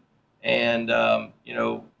team. And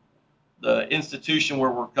the institution where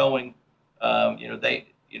we're going,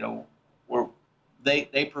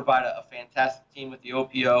 they provide a fantastic team with the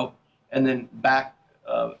OPO, and then back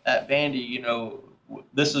at Vandy,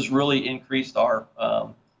 this has really increased our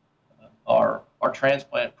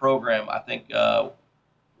transplant program. I think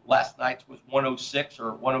last night's was 106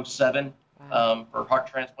 or 107 for heart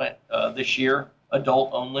transplant this year,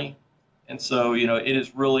 adult only. And so, it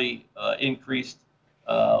has really increased,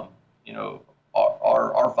 our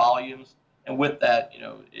volumes. And with that,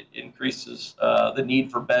 it increases the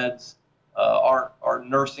need for beds. Our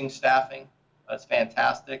nursing staffing is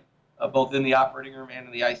fantastic, both in the operating room and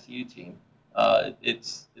in the ICU team.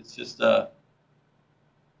 It's just a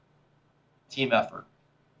team effort.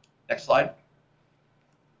 Next slide.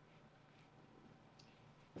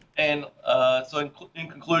 And so in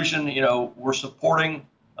conclusion, we're supporting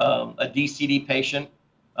a DCD patient.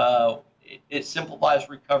 It simplifies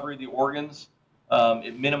recovery of the organs.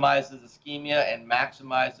 It minimizes ischemia and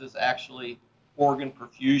maximizes actually organ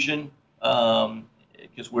perfusion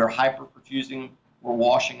because we're hyperperfusing, we're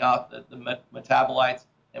washing out the metabolites,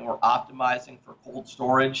 and we're optimizing for cold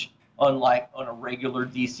storage, unlike on a regular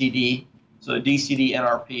DCD. So DCD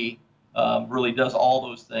NRP really does all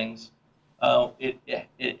those things.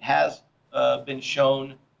 It has been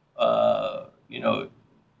shown,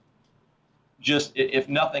 just if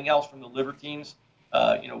nothing else from the liver teams,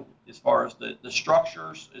 as far as the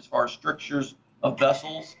structures, as far as strictures of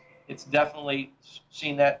vessels, it's definitely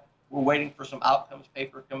seen that. We're waiting for some outcomes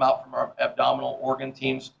paper to come out from our abdominal organ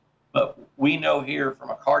teams, but we know here from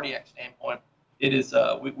a cardiac standpoint, it is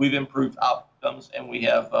we've improved outcomes, and we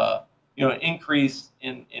have an increase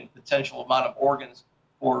in potential amount of organs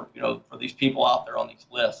for these people out there on these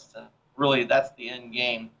lists. And really, that's the end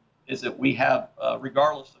game, is that we have,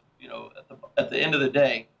 regardless of at the end of the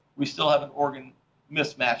day, we still have an organ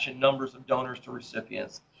mismatch in numbers of donors to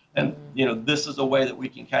recipients. And this is a way that we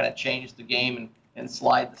can kind of change the game and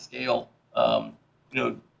slide the scale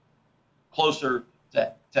closer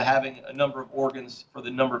to having a number of organs for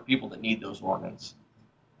the number of people that need those organs.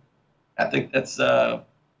 I think that's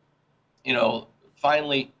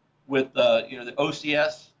finally with the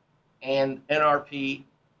OCS and NRP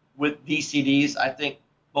with DCDs, I think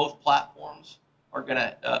both platforms are going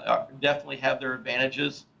to definitely have their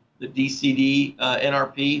advantages. The DCD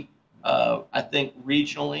NRP, I think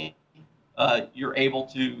regionally, you're able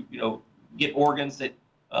to get organs that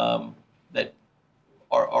that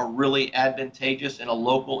are really advantageous in a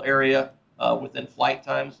local area within flight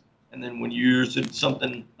times. And then when you use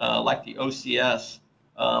something like the OCS,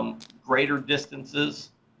 greater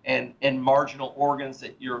distances and marginal organs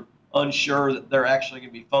that you're unsure that they're actually going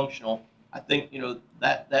to be functional, I think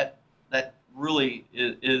that really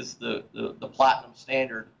is the platinum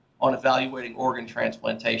standard on evaluating organ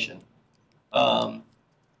transplantation.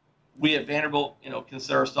 We at Vanderbilt,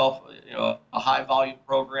 consider ourselves, a high volume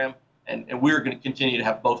program, and we're going to continue to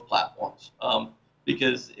have both platforms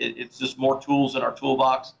because it's just more tools in our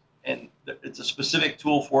toolbox, and it's a specific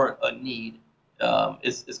tool for a need.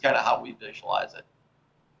 Is kind of how we visualize it.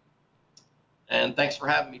 And thanks for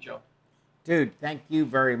having me, Joe. Dude, thank you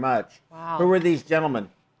very much. Wow. Who are these gentlemen?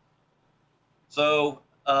 So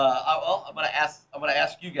I'm going to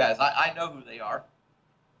ask you guys. I know who they are.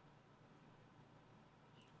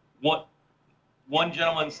 One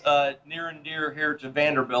gentleman's near and dear here to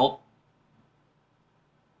Vanderbilt.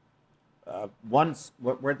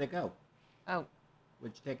 Where'd they go? Oh,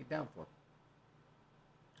 What'd you take it down for?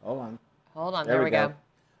 Hold on. there we go.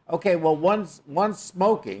 Okay, well, one's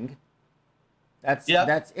smoking. That's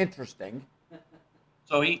interesting.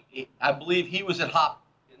 So I believe he was at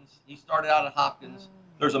Hopkins. He started out at Hopkins.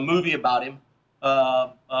 There's a movie about him.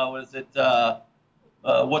 What is it?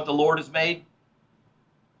 What the Lord Has Made.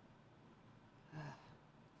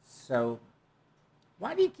 So,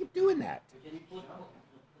 why do you keep doing that?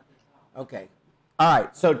 Okay. All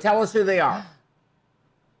right, so tell us who they are.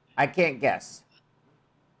 I can't guess.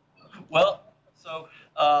 Well, so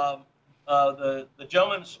the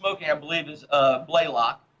gentleman smoking, I believe, is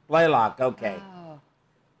Blaylock. Blaylock, okay. Oh.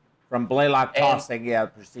 From Blaylock tossing,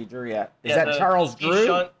 procedure, Is that the Charles Drew?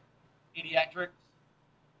 Shunt Pediatrics.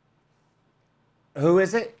 Who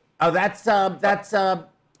is it? Oh, that's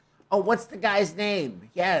what's the guy's name?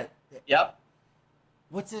 Yeah. Yep.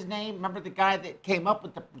 What's his name? Remember the guy that came up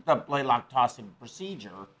with the Blaylock tossing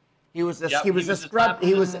procedure? He was a Yep, he was a scrub.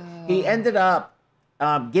 He ended up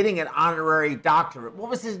getting an honorary doctorate. What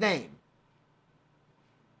was his name?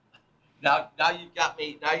 Now you've got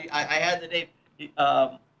me. I had the name.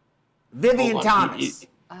 Vivian Thomas.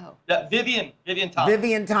 Vivian Thomas.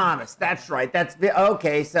 Vivian Thomas. That's right.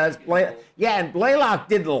 Okay. So and Blaylock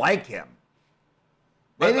didn't like him.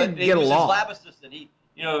 They didn't get along. He was his lab assistant.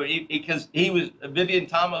 Because Vivian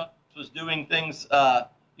Thomas was doing things,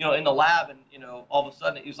 in the lab, and all of a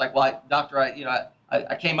sudden he was like, "Well, doctor,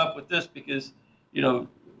 I came up with this because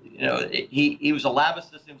he was a lab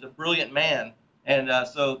assistant. He was a brilliant man, and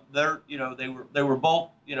so they were both.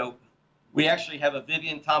 We actually have a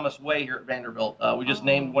Vivian Thomas Way here at Vanderbilt. We just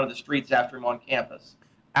named one of the streets after him on campus.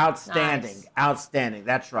 Outstanding, Nice. outstanding.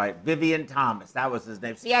 That's right, Vivian Thomas. That was his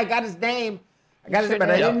name. See, I got his name. Sure But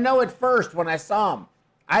I did. didn't know at first when I saw him.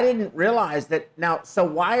 I didn't realize that. Now, so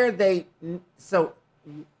why are they? So,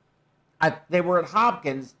 they were at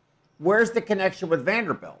Hopkins. Where's the connection with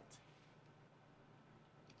Vanderbilt?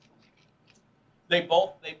 They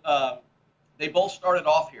both started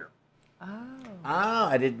off here, Oh. Ah,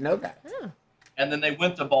 I didn't know that. and then they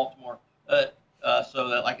went to Baltimore. So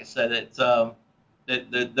that, like I said, it's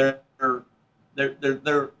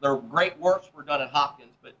their great works were done at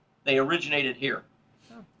Hopkins, but they originated here.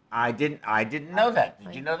 I didn't know that.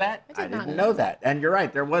 Did you know that? I did not didn't know know that. And you're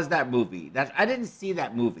right. There was that movie. I didn't see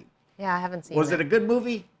that movie. Yeah, I haven't seen Was it a good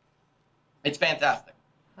movie? It's fantastic.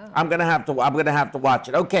 I'm gonna have to watch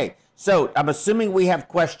it. Okay. So I'm assuming we have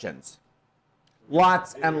questions.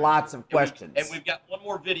 Lots and lots of questions. And we've got one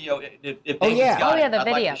more video. If Oh, David's yeah. got Oh, yeah, it, the I'd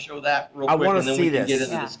video. like to show that real I quick, wanna and then see we can this. get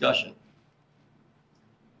into Yeah. discussion.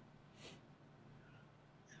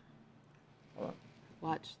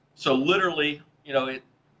 Watch. So literally,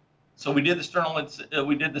 so we did the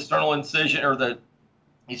sternal incision, or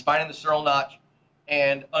he's finding the sternal notch,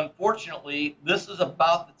 and unfortunately, this is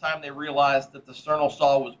about the time they realized that the sternal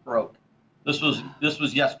saw was broke. This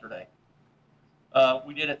was yesterday.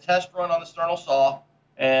 We did a test run on the sternal saw,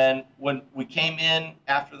 and when we came in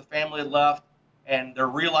after the family had left, and they're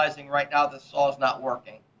realizing right now the saw is not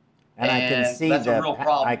working. And I can see that's the a real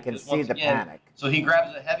problem. I can because see once the again, panic. So he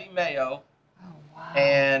grabs a heavy Mayo, Oh, wow.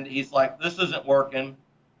 and he's like, "This isn't working."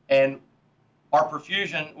 And our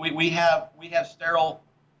perfusion, we have sterile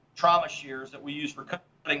trauma shears that we use for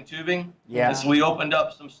cutting tubing. Yeah. And so we opened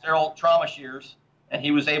up some sterile trauma shears, and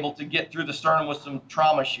he was able to get through the sternum with some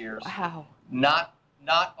trauma shears. Wow. Not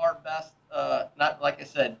our best. Not, like I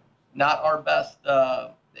said, not our best.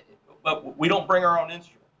 But we don't bring our own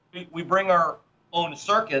instruments. We bring our own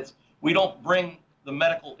circuits. We don't bring the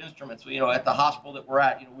medical instruments. At the hospital that we're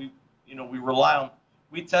at, we rely on.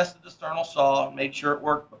 We tested the sternal saw, made sure it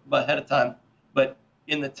worked ahead of time. But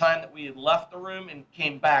in the time that we had left the room and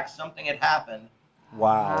came back, something had happened,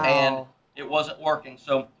 Wow. and it wasn't working.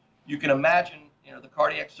 So you can imagine, the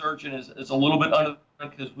cardiac surgeon is a little bit under,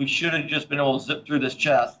 because we should have just been able to zip through this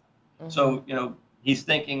chest. Mm-hmm. So he's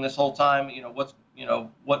thinking this whole time, what's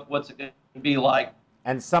it going to be like?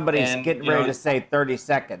 And somebody's getting ready to say 30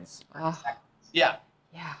 seconds. Oh, Yeah.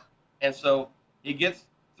 yeah. And so he gets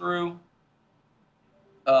through.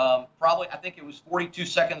 Probably, I think it was 42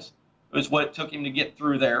 seconds was what it took him to get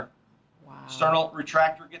through there. Wow. Sternal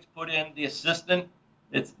retractor gets put in. The assistant,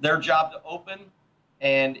 it's their job to open,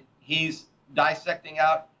 and he's dissecting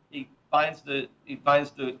out. He finds the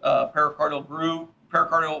pericardial groove.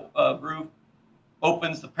 Groove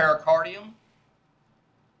opens the pericardium.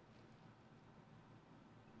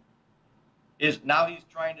 Now he's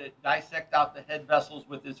trying to dissect out the head vessels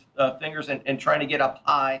with his fingers and trying to get up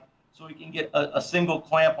high so he can get a single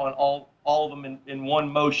clamp on all of them in one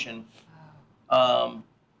motion. And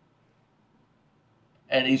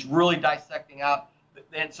he's really dissecting out.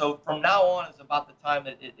 And so from now on is about the time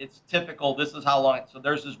that it's typical. This is how long. So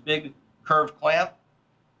there's this big curved clamp.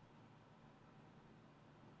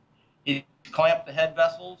 He clamped the head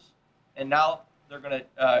vessels, and now they're gonna.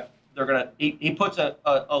 He puts a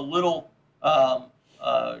little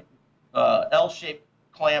L-shaped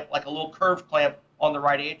clamp, like a little curved clamp, on the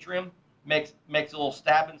right atrium. Makes a little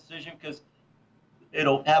stab incision because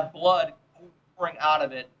it'll have blood pouring out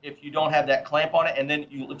of it if you don't have that clamp on it, and then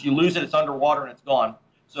if you lose it, it's underwater and it's gone.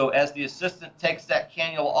 So as the assistant takes that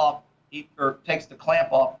cannula off, or takes the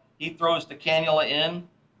clamp off, he throws the cannula in.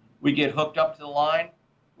 We get hooked up to the line.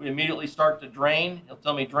 We immediately start to drain. He'll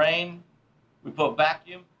tell me drain. We put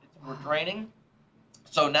vacuum. We're draining.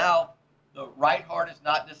 So now the right heart is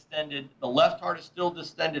not distended. The left heart is still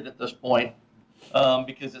distended at this point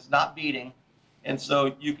because it's not beating. And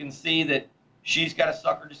so you can see that she's got a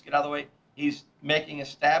sucker. Just get out of the way. He's making a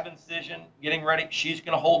stab incision, getting ready. She's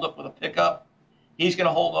going to hold up with a pickup. He's going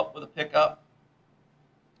to hold up with a pickup.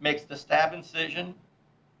 Makes the stab incision.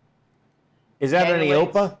 Is that any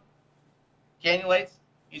OPA? Cannulates.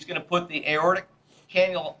 He's going to put the aortic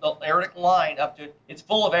cannula, the aortic line up to it. It's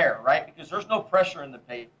full of air, right? Because there's no pressure in the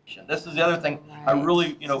patient. This is the other thing I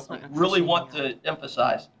really, really want to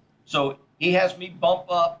emphasize. So he has me bump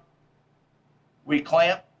up. We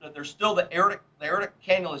clamp. There's still the aortic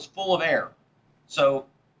cannula is full of air. So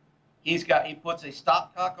he puts a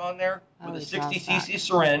stopcock on there with a 60 cc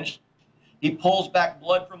syringe. He pulls back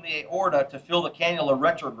blood from the aorta to fill the cannula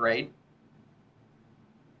retrograde.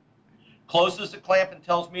 closes the clamp and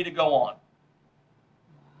tells me to go on.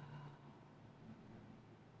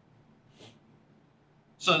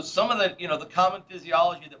 So some of the, the common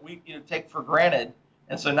physiology that we, take for granted,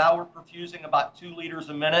 and so now we're perfusing about 2 liters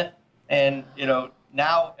a minute, and,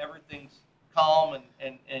 now everything's calm,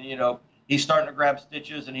 and he's starting to grab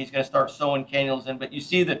stitches, and he's going to start sewing cannulas in. But you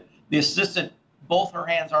see that the assistant, both her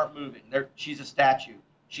hands aren't moving. She's a statue.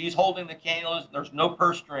 She's holding the cannulas. There's no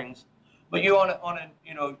purse strings. But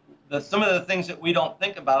some of the things that we don't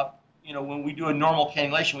think about, when we do a normal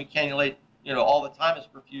cannulation, we cannulate, all the time as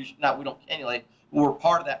perfusion. Not we don't cannulate, but we're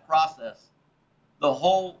part of that process. The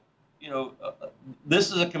whole,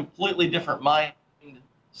 this is a completely different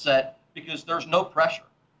mindset because there's no pressure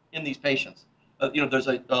in these patients. There's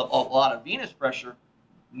a lot of venous pressure,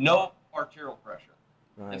 no arterial pressure.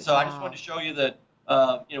 Right. And so I just wanted to show you that,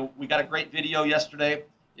 we got a great video yesterday.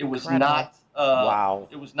 It was not,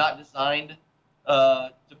 it was not designed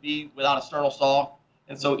to be without a sternal saw.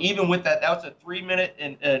 And so even with that, that was a 3-minute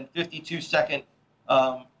and 52-second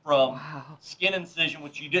from skin incision,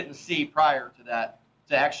 which you didn't see prior to that,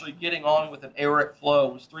 to actually getting on with an aortic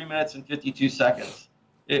flow was 3 minutes and 52 seconds.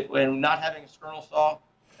 And not having a sternal saw,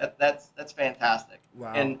 that's fantastic.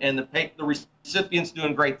 Wow. And the recipient's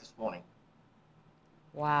doing great this morning.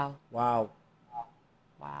 Wow. Wow.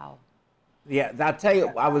 Wow. Yeah, I'll tell you,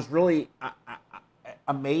 I was really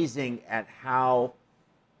amazing at how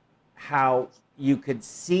you could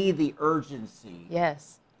see the urgency.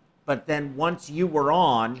 Yes. But then once you were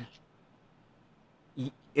on,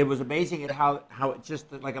 it was amazing at how it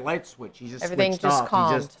just like a light switch. He just everything switched just off.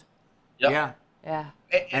 calmed. Yep. Yeah. Yeah.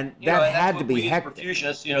 And that had to be hectic.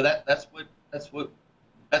 Perfusionists,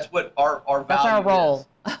 that's what our value that's our role.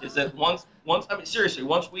 is that once I mean seriously,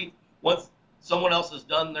 once someone else has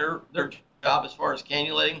done their job as far as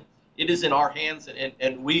cannulating, it is in our hands,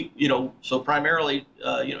 and we, so primarily,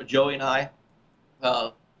 Joey and I,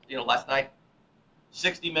 last night,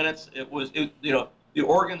 60 minutes, the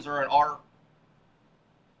organs are in our,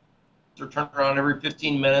 they're turned around every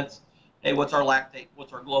 15 minutes. Hey, what's our lactate?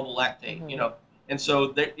 What's our global lactate? Mm-hmm. And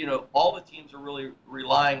so all the teams are really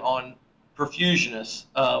relying on perfusionists,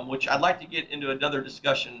 which I'd like to get into another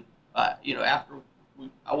discussion, after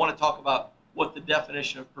I want to talk about what the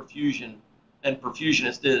definition of perfusion and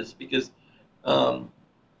perfusionist is, because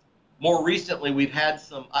more recently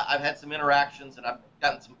I've had some interactions and I've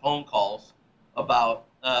gotten some phone calls about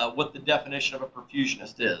what the definition of a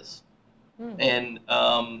perfusionist is. And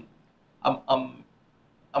I'm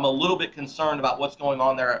a little bit concerned about what's going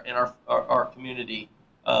on there in our community.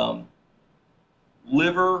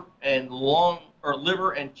 Liver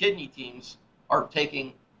and kidney teams are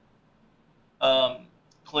taking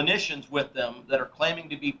clinicians with them that are claiming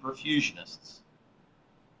to be perfusionists.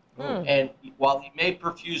 And while they may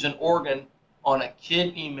perfuse an organ on a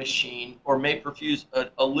kidney machine or may perfuse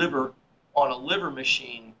a liver on a liver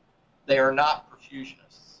machine, they are not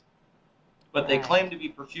perfusionists. But they claim to be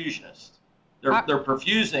perfusionists. They're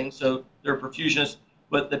perfusing, so they're perfusionists.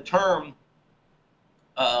 But the term,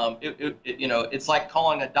 it's like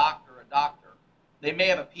calling a doctor a doctor. They may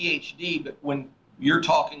have a PhD, but when you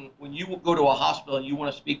go to a hospital and you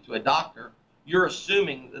want to speak to a doctor, you're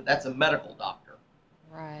assuming that that's a medical doctor.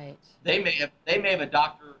 Right. They may have a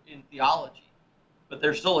doctor in theology, but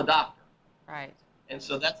they're still a doctor. Right. And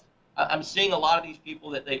so I'm seeing a lot of these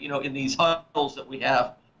people that in these huddles that we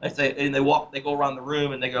have, and they go around the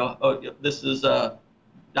room and they go, oh, this is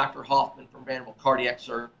Dr. Hoffman from Vanderbilt, cardiac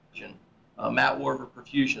surgeon, Matt Warhoover,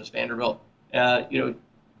 perfusionist, Vanderbilt,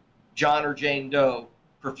 John or Jane Doe,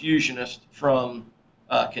 perfusionist from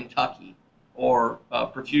Kentucky, or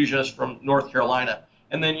perfusionist from North Carolina.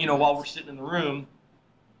 And then, while we're sitting in the room,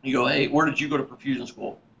 you go, hey, where did you go to perfusion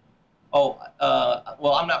school? Oh,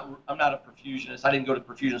 well, I'm not a perfusionist. I didn't go to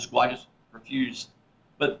perfusion school. I just perfused.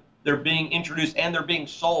 But they're being introduced and they're being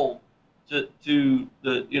sold to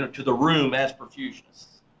the room as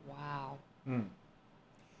perfusionists. Wow.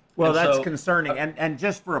 Well, that's concerning. And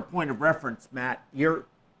just for a point of reference, Matt, you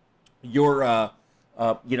were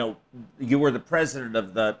the president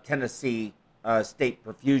of the Tennessee State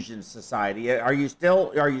Perfusion Society. Are you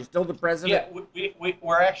still the president? Yeah,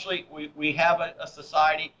 we're actually we have a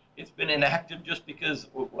society. It's been inactive just because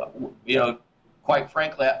quite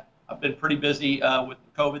frankly, I've been pretty busy with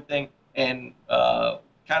the COVID thing, and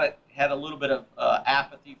kind of had a little bit of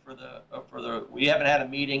apathy for the. We haven't had a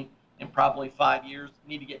meeting in probably 5 years.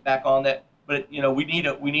 Need to get back on that, but we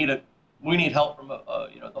need help from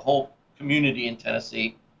the whole community in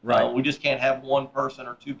Tennessee. Right. We just can't have one person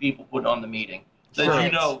or two people put on the meeting. So as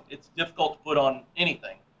you know, it's difficult to put on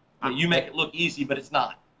anything. You make it look easy, but it's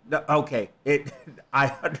not. No, okay.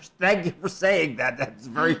 Thank you for saying that. That's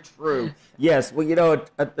very true. Yes. Well, you know,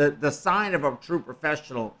 the sign of a true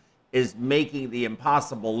professional is making the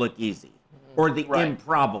impossible look easy, or the Right.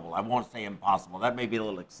 improbable. I won't say impossible. That may be a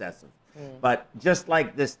little excessive. But just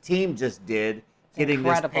like this team just did, getting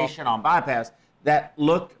incredible. this patient on bypass, that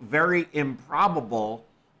looked very improbable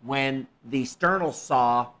when the sternal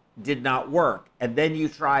saw did not work. And then you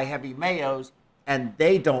try heavy Mayos and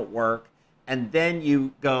they don't work. And then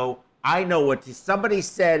you go, I know what to, somebody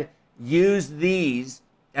said, use these.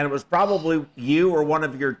 And it was probably you or one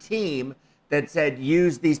of your team that said,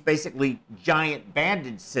 use these basically giant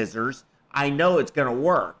bandage scissors. I know it's going to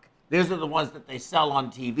work. These are the ones that they sell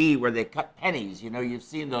on TV where they cut pennies. You know, you've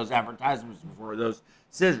seen those advertisements before, those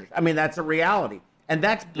scissors. I mean, that's a reality. And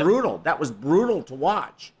that's brutal. That was brutal to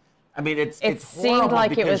watch. I mean, it's It horrible seemed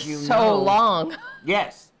like it was because so long.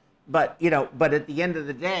 Yes. But, you know, but at the end of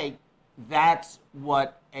the day, that's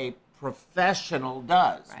what a professional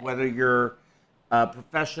does. Right. Whether you're a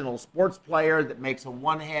professional sports player that makes a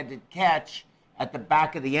one-handed catch at the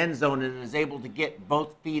back of the end zone and is able to get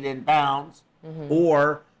both feet in bounds,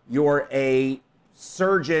 or you're a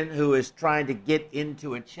surgeon who is trying to get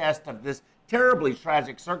into a chest of this terribly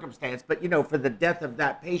tragic circumstance. But, you know, for the death of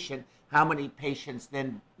that patient, how many patients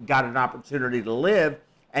then got an opportunity to live?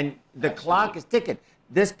 And the clock is ticking.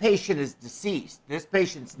 This patient is deceased. This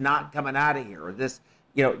patient's not coming out of here. Or this,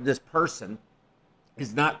 you know, this person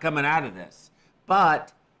is not coming out of this.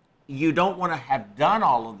 But you don't want to have done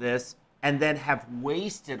all of this and then have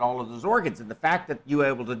wasted all of those organs. And the fact that you were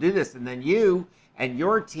able to do this, and then you and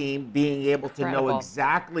your team being able to know Incredible.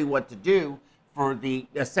 exactly what to do for the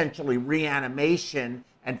essentially reanimation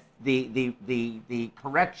and the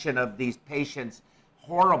correction of these patients'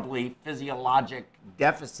 horribly physiologic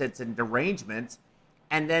deficits and derangements.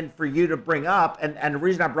 And then for you to bring up, and the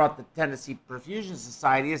reason I brought the Tennessee Perfusion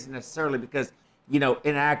Society isn't necessarily because, you know,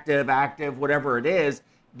 inactive, active, whatever it is,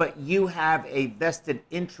 but you have a vested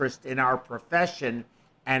interest in our profession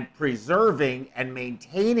and preserving and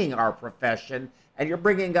maintaining our profession. And you're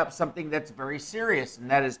bringing up something that's very serious,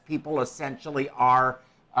 and that is people essentially are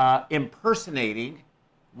impersonating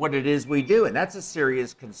what it is we do, and that's a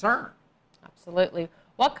serious concern. Absolutely.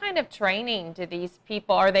 What kind of training do these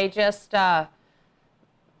people, are they just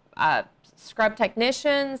scrub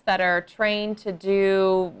technicians that are trained to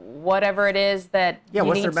do whatever it is that Yeah, you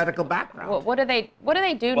what's need their to- medical background? What do they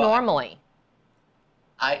do Well, normally?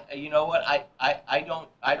 You know what, I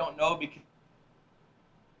don't know, because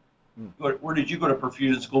where did you go to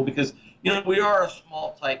perfusion school? Because, you know, we are a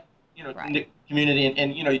small type, you know, Right. community,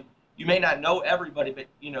 and you know, you may not know everybody, but,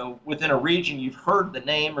 you know, within a region, you've heard the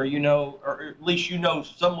name, or, you know, or at least you know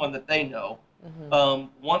someone that they know.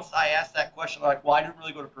 Once I asked that question, like, well, I didn't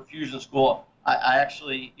really go to perfusion school. I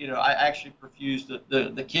actually, you know, I actually perfused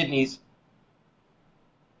the kidneys,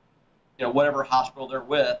 you know, whatever hospital they're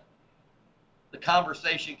with. The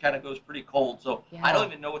conversation kind of goes pretty cold. So Yeah. I don't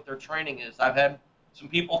even know what their training is. I've had some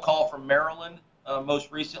people call from Maryland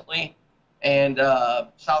most recently, and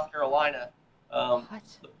South Carolina.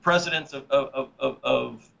 The presidents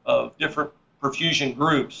of different perfusion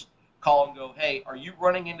groups call and go, hey, are you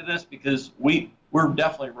running into this? Because we're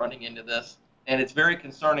definitely running into this. And it's very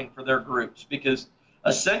concerning for their groups, because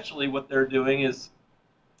essentially what they're doing is,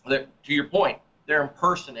 to your point, they're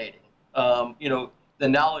impersonating, you know, the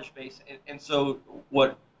knowledge base. And so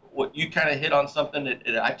what you kind of hit on something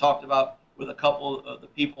that I talked about with a couple of the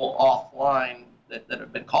people offline that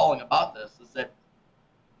have been calling about this, is that,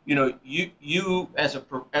 you know, you as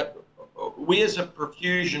we as a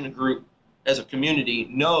perfusion group, as a community,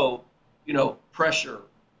 know, you know, pressure,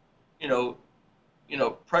 you know,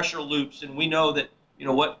 pressure loops, and we know that, you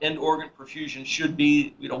know, what end organ perfusion should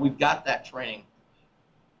be. You know, we've got that training.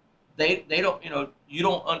 They don't, you know, you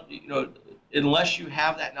don't, you know, unless you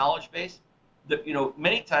have that knowledge base. That, you know,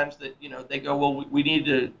 many times that, you know, they go, well, we need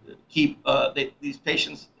to keep these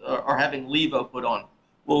patients are having levo put on.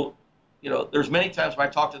 Well, you know, there's many times where I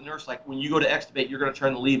talk to the nurse, like, when you go to extubate, you're going to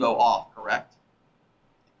turn the levo off, correct?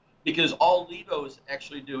 Because all levo is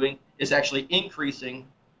actually doing is actually increasing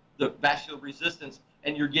the vascular resistance,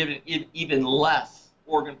 and you're giving it even less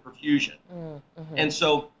organ perfusion. And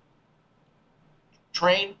so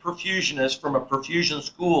trained perfusionists from a perfusion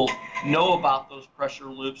school know about those pressure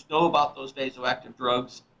loops, know about those vasoactive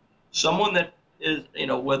drugs. Someone that is, you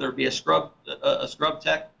know, whether it be a scrub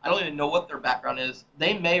tech, I don't even know what their background is.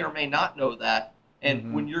 They may or may not know that.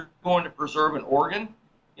 And when you're going to preserve an organ,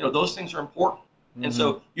 you know, those things are important. And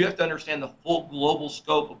so you have to understand the full global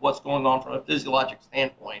scope of what's going on from a physiologic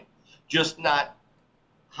standpoint, just not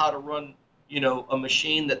how to run, you know, a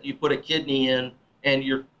machine that you put a kidney in and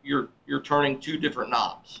you're you're turning two different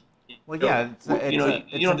knobs. Well, yeah,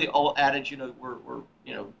 The old adage, we're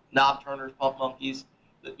knob turners, pump monkeys.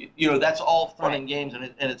 That's all fun and games,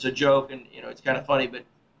 and it's a joke, and it's kind of funny. But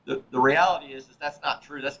the reality is that's not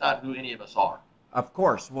true. That's not who any of us are. Of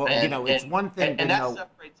course. Well, it's one thing to know.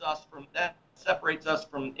 That separates us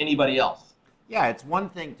from anybody else. Yeah, it's one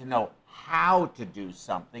thing to know how to do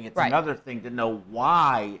something. It's another thing to know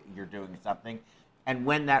why you're doing something, and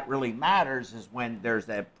when that really matters is when there's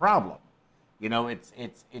a problem.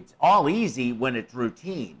 It's all easy when it's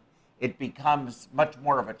routine. It becomes much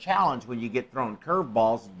more of a challenge when you get thrown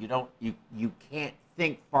curveballs and you can't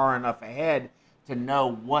think far enough ahead to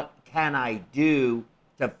know what can I do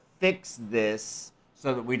to fix this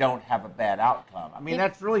so that we don't have a bad outcome. I mean,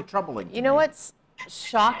 that's really troubling to me. You know what's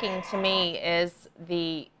shocking to me is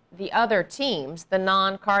the other teams, the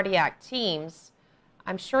non-cardiac teams.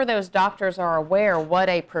 I'm sure those doctors are aware what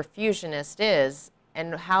a perfusionist is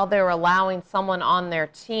and how they're allowing someone on their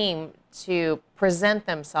team to present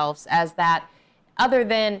themselves as that, other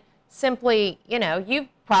than simply, you've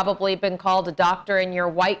probably been called a doctor in your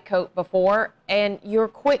white coat before, and you're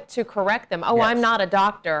quick to correct them. Oh, yes. I'm not a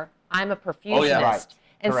doctor. I'm a perfusionist. Oh, yeah. Right.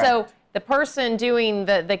 And correct. So the person doing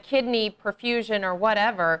the kidney perfusion or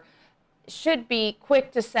whatever should be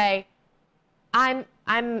quick to say, I'm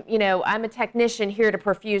a technician here to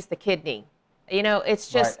perfuse the kidney. It's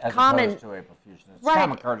just as common. Opposed to a perfusionist. It's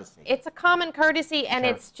common courtesy. It's a common courtesy, and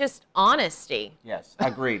it's just honesty. Yes,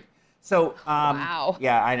 agreed. So, wow.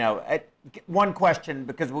 Yeah, I know. One question,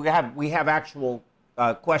 because we have actual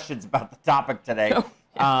questions about the topic today.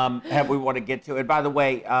 That we want to get to. And by the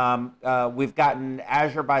way, we've gotten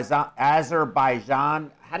Azerbaijan.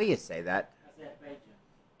 How do you say that?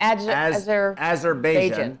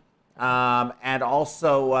 Azerbaijan. And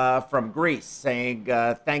also from Greece, saying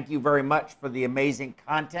thank you very much for the amazing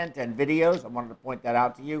content and videos. I wanted to point that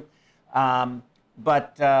out to you.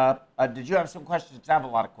 But did you have some questions? Because I have a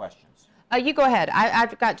lot of questions. You go ahead.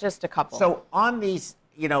 I've got just a couple. So on these,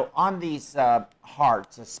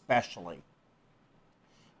 hearts especially,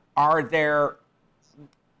 are there,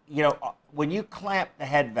 when you clamp the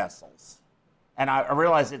head vessels, and I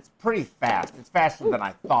realize it's pretty fast. It's faster than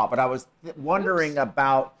I thought, but I was wondering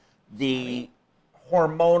about the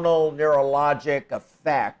hormonal neurologic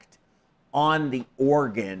effect on the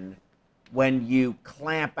organ when you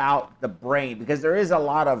clamp out the brain, because there is a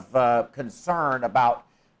lot of concern about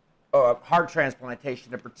heart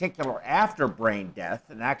transplantation in particular after brain death,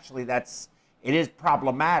 and actually it is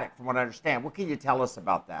problematic from what I understand. What can you tell us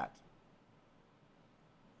about that?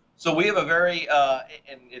 So we have a very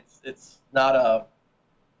and it's not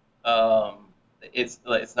a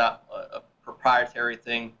proprietary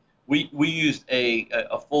thing. We used a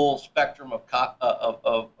full spectrum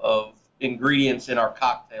of ingredients in our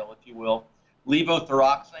cocktail, if you will.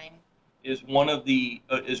 Levothyroxine is one of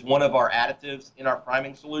our additives in our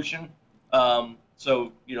priming solution.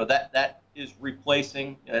 So that is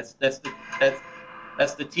replacing. That's the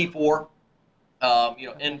T4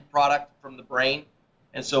 end product from the brain,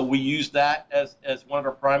 and so we use that as one of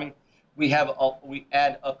our priming. We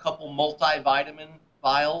add a couple multivitamin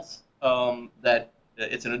vials that.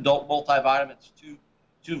 It's an adult multivitamin. It's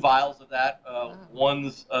two vials of that.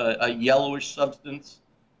 One's a yellowish substance.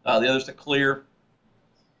 The other's a clear.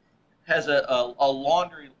 Has a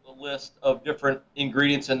laundry list of different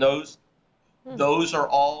ingredients in those. Those are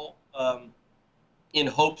all in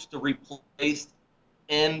hopes to replace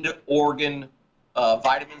end organ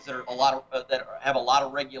vitamins that have a lot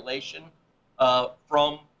of regulation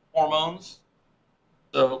from hormones.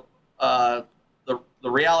 So the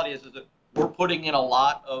reality is that we're putting in a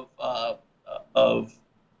lot of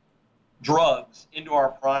drugs into our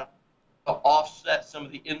product to offset some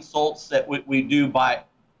of the insults that we do by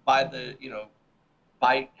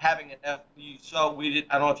having an FD. So I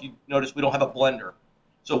don't know if you noticed, we don't have a blender.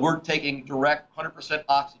 So we're taking direct 100%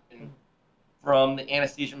 oxygen from the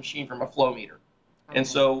anesthesia machine from a flow meter. Okay. And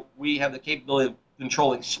so we have the capability of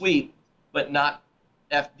controlling sweep, but not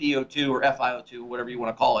FDO2 or FiO2, whatever you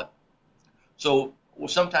want to call it. So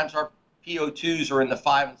sometimes our PO2s are in the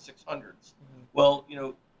 500s and 600s. Well,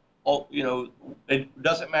 it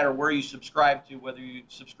doesn't matter where you subscribe to, whether you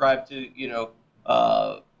subscribe to,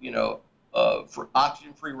 for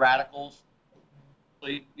oxygen-free radicals,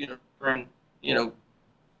 a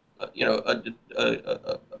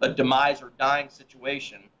demise or dying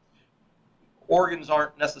situation. Organs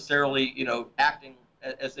aren't necessarily, acting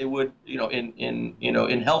as they would,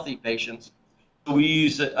 in healthy patients. We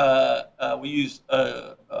use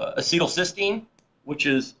acetylcysteine, which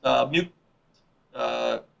is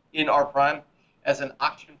in our as an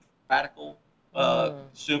oxygen radical.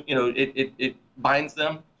 It binds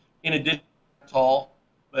them. in addition to all,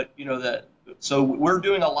 but so we're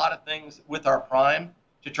doing a lot of things with our prime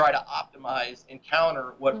to try to optimize and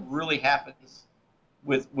counter what really happens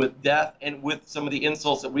with death and with some of the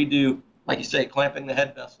insults that we do, like you say, clamping the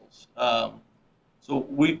head vessels. So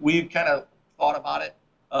we've kind of thought about it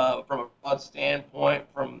from a broad standpoint,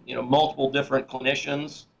 from multiple different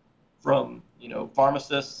clinicians, from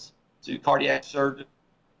pharmacists to cardiac surgeons,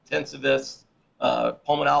 intensivists,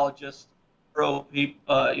 pulmonologists, we've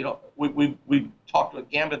talked to a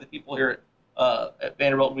gambit of the people here at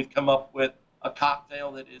Vanderbilt. We've come up with a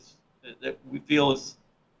cocktail that we feel is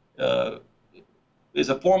a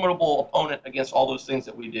formidable opponent against all those things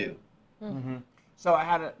that we do. Mm-hmm. So I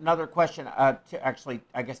had another question. Actually,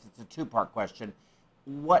 I guess it's a two-part question.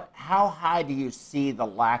 How high do you see the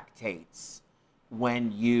lactates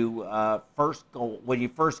when you first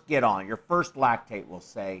get on your first lactate, we'll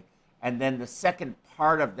say? And then the second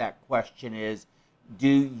part of that question is, do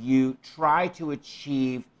you try to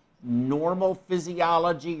achieve normal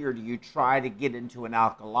physiology, or do you try to get into an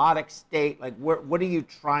alkalotic state? Like, what are you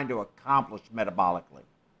trying to accomplish metabolically?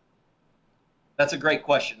 That's a great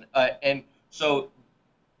question. And so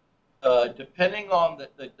depending on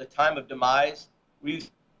the time of demise, we've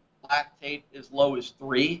seen lactate as low as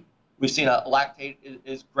 3. We've seen a lactate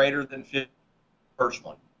is greater than 50, first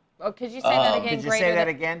one. Oh, could you say that again? Could you say that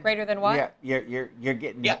again? Greater than what? Yeah, you're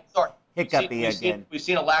getting Sorry. hiccupy again. We've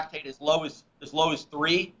seen a lactate as low as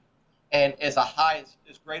 3, and as a high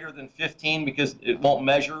is greater than 15 because it won't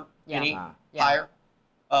measure any higher.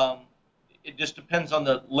 It just depends on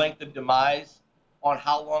the length of demise, on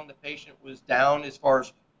how long the patient was down as far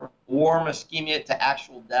as warm ischemia to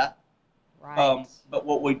actual death. Right. But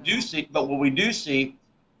what we do see,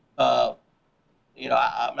 I'm not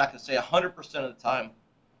going to say 100% of the time,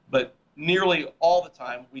 but nearly all the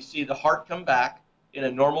time, we see the heart come back in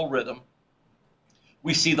a normal rhythm.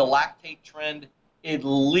 We see the lactate trend at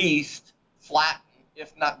least flatten,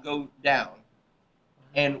 if not go down.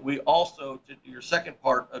 And we also, to your second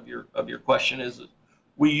part of your question, is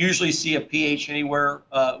we usually see a pH anywhere,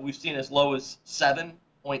 we've seen as low as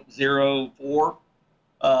 7.04,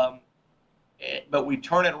 but we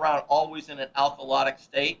turn it around always in an alkalotic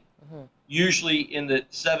state, usually in the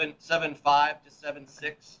 7.5 to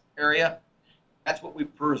 7.6 area. That's what we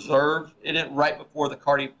preserve it in right before the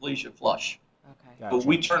cardioplegia flush. Okay. Gotcha. But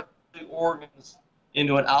we turn the organs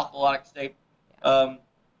into an alkalotic state.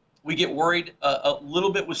 We get worried a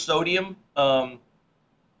little bit with sodium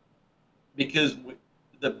because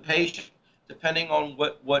the patient, depending on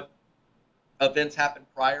what events happened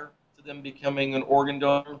prior to them becoming an organ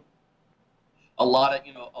donor, a lot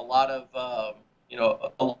of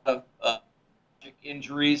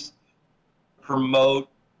injuries promote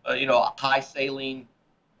a high saline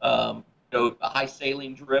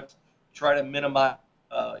drip, try to minimize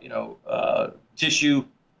tissue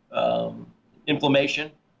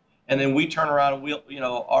inflammation. And then we turn around and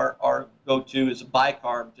our go-to is a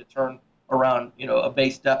bicarb to turn around, a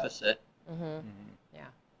base deficit. Yeah.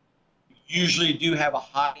 Usually do have a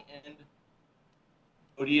high end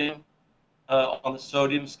sodium on the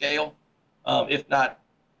sodium scale, if not,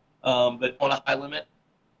 but on a high limit.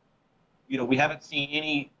 We haven't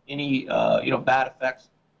seen any bad effects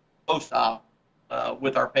post-op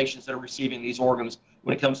with our patients that are receiving these organs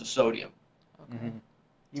when it comes to sodium. Okay.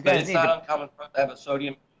 But it's not uncommon for us to have a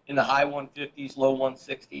sodium in the high 150s, low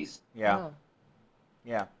 160s. Yeah. Oh.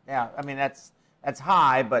 Yeah. I mean, that's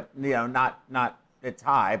high, but not it's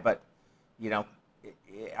high, but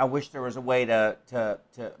I wish there was a way to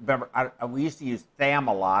remember. We used to use THAM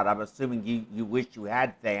a lot. I'm assuming you wish you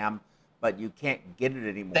had THAM, but you can't get it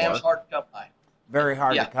anymore. THAM's hard to come by. Very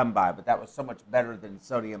hard to come by, but that was so much better than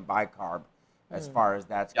sodium bicarb as far as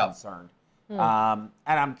that's concerned. And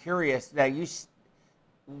I'm curious now.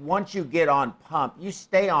 Once you get on pump, you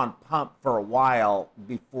stay on pump for a while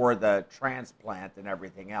before the transplant and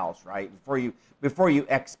everything else, right? Before you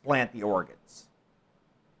explant the organs.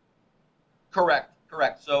 Correct.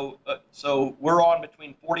 So we're on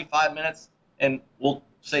between 45 minutes and we'll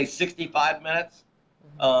say 65 minutes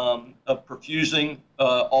of perfusing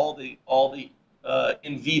all the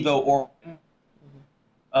in vivo organ,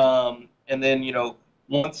 and then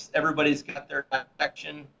once everybody's got their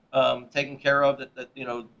dissection taken care of, that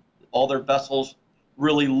all their vessels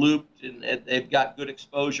really looped and they've got good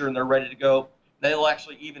exposure and they're ready to go, they'll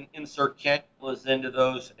actually even insert cannulas into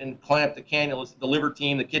those and clamp the cannulas. The liver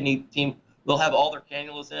team, the kidney team, they'll have all their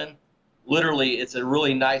cannulas in. Literally, it's a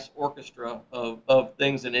really nice orchestra of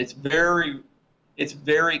things, and it's very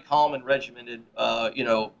calm and regimented,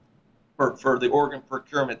 for the organ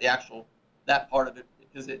procurement, that part of it,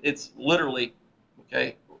 because it's literally,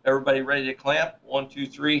 okay, everybody ready to clamp. 1, 2,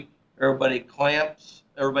 3. Everybody clamps.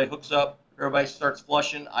 Everybody hooks up. Everybody starts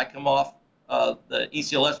flushing. I come off the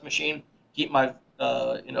ECLS machine, keep my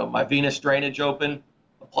my venous drainage open,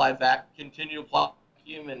 continue to apply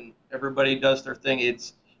vacuum, and everybody does their thing.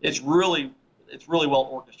 It's really well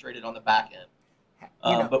orchestrated on the back end.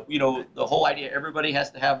 But the whole idea, everybody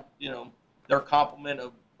has to have their complement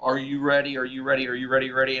of, are you ready? Are you ready? Are you ready?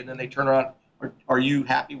 Ready? And then they turn around. Are you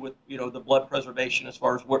happy with the blood preservation as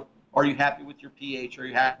far as what? Are you happy with your pH? Are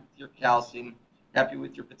you happy with your calcium? Happy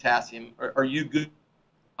with your potassium? Are you good from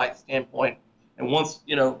a height standpoint? And once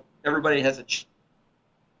everybody has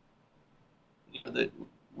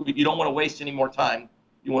you don't want to waste any more time.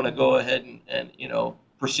 You want to go ahead and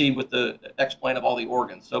proceed with the explain of all the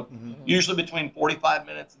organs. So usually between 45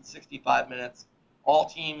 minutes and 65 minutes, all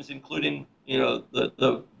teams, including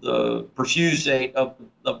the perfusate of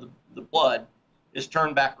the blood, is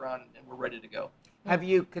turned back around and we're ready to go. Have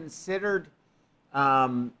you considered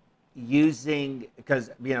using, because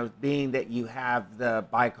being that you have the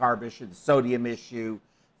bicarb issue, the sodium issue,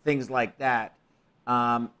 things like that,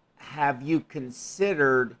 have you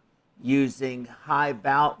considered using high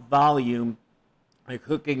volume, like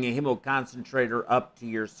hooking a hemoconcentrator up to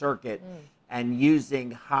your circuit and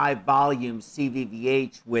using high volume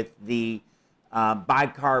CVVH with the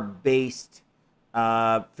bicarb-based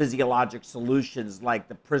physiologic solutions like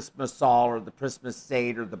the Prismasol or the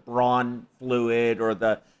Prismasate or the Braun fluid or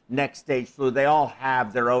the Next Stage fluid? They all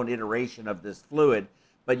have their own iteration of this fluid,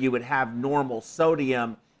 but you would have normal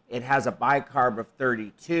sodium. It has a bicarb of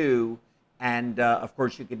 32, and of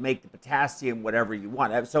course you could make the potassium whatever you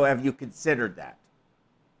want. So have you considered that?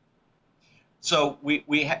 So we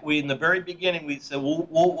in the very beginning we said, well,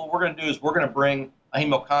 what we're going to do is we're going to bring a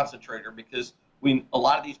hemoconcentrator, because a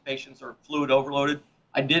lot of these patients are fluid overloaded.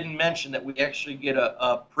 I didn't mention that we actually get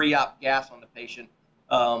a pre-op gas on the patient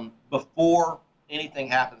before anything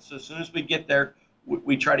happens. So as soon as we get there,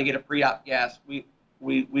 we try to get a pre-op gas. We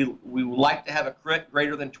would like to have a crit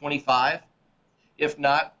greater than 25. If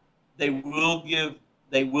not, they will give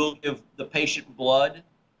the patient blood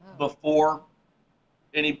before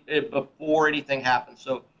anything happens.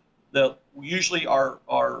 So usually our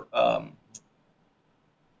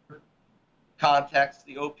contacts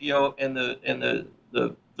the OPO and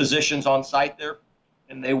the physicians on site there,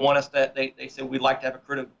 and they want us they say we'd like to have a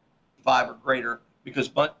crit of 5 or greater, because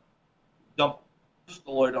dump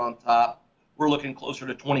crystalloid on top, we're looking closer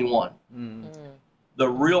to 21. The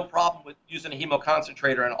real problem with using a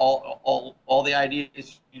hemoconcentrator and all the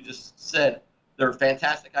ideas you just said, they're a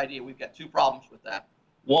fantastic idea. We've got 2 problems with that.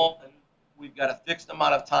 One, we've got a fixed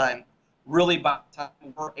amount of time. Really, by the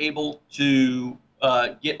time we're able to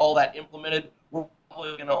get all that implemented, we're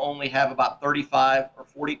probably going to only have about 35 or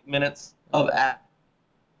 40 minutes of act.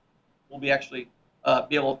 We'll be actually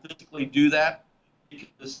be able to physically do that,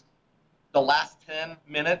 because the last 10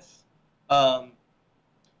 minutes,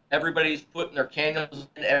 everybody's putting their cannulas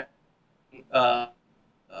in,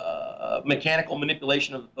 mechanical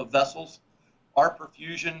manipulation of vessels. Our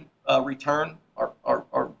perfusion return, our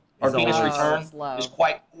venous return is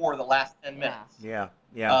quite poor the last 10 minutes. Yeah.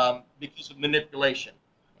 Because of manipulation.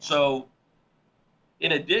 Yeah. So,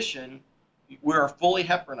 in addition, we're fully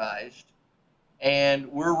heparinized,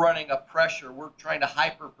 and we're running a pressure. We're trying to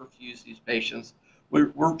hyperperfuse these patients.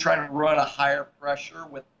 We're trying to run a higher pressure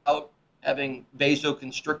without having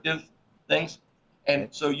vasoconstrictive things. And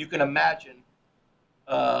so you can imagine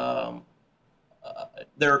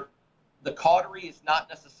the cautery is not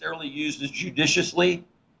necessarily used as judiciously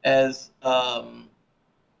as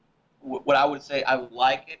what I would say I would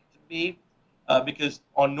like it to be, because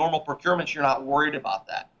on normal procurements you're not worried about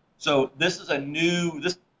that. So this is a new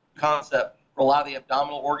concept for a lot of the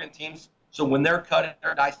abdominal organ teams. So when they're cutting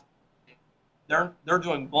their dissecting, they're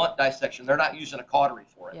doing blunt dissection. They're not using a cautery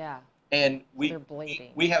for it. Yeah. And we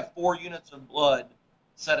have 4 units of blood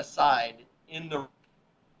set aside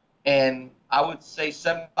and I would say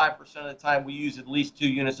 75% of the time we use at least 2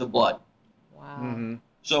 units of blood. Wow.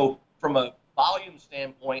 So from a volume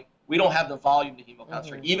standpoint, we don't have the volume to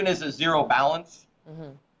hemoconcentrate. Even as a zero balance,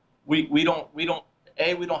 we don't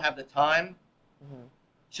have the time.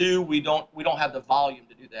 2, we don't have the volume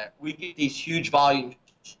to do that. We get these huge volume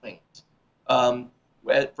swings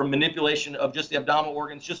from manipulation of just the abdominal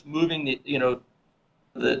organs, just moving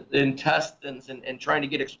the intestines and trying to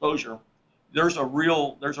get exposure. There's a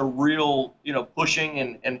real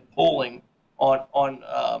pushing and pulling on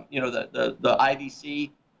the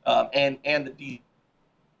IVC and the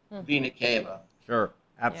vena cava. Sure,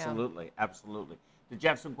 absolutely. Did you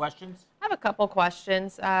have some questions? I have a couple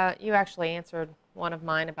questions. You actually answered one of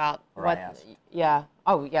mine about Or what. I asked. Yeah.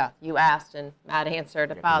 Oh, yeah. You asked and Matt answered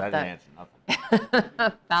Yeah, 'cause about I the didn't answer nothing.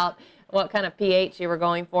 about what kind of pH you were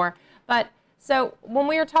going for. But so when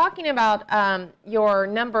we were talking about your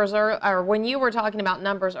numbers, or when you were talking about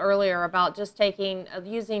numbers earlier about just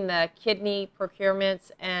using the kidney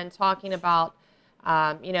procurements and talking about,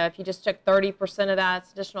 if you just took 30% of that,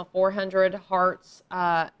 it's additional 400 hearts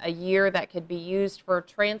a year that could be used for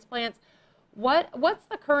transplants. What's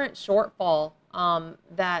the current shortfall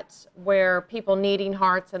that where people needing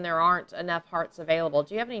hearts and there aren't enough hearts available?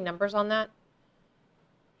 Do you have any numbers on that?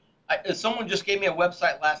 Someone just gave me a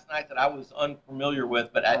website last night that I was unfamiliar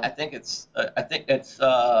with, but I think it's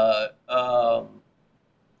TNO.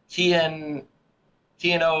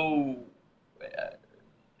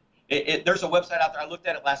 There's a website out there. I looked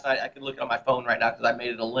at it last night. I could look it on my phone right now because I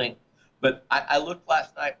made it a link. But I looked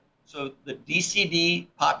last night. So the DCD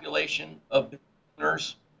population of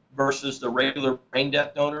donors versus the regular brain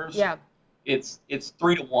death donors, Yeah. it's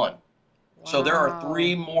 3 to 1. Wow. So there are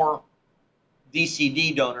 3 more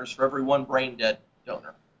DCD donors for every 1 brain dead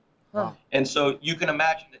donor. Huh. And so you can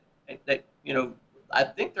imagine that I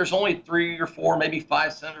think there's only 3 or 4, maybe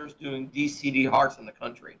 5 centers doing DCD hearts in the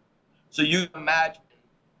country. So you can imagine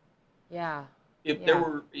Yeah. if there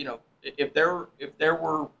were, if there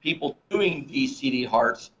were people doing DCD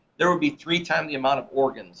hearts, there would be 3 times the amount of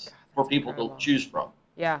organs for people incredible. to choose from.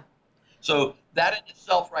 Yeah. So that in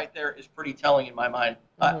itself right there is pretty telling in my mind.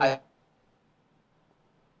 Mm-hmm.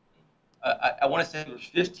 I want to say there was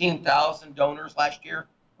 15,000 donors last year,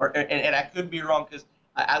 and I could be wrong because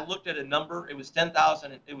I looked at a number. It was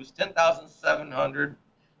 10,000. It was 10,700,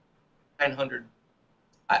 900.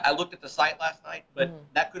 I looked at the site last night, but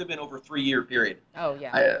that could have been over a 3-year period. Oh,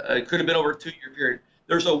 yeah. It could have been over a 2-year period.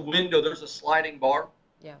 There's a window. There's a sliding bar.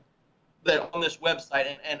 Yeah. That on this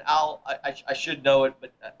website, and I should know it,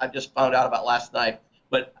 but I just found out about last night.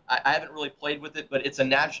 But I haven't really played with it. But it's a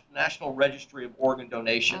national registry of organ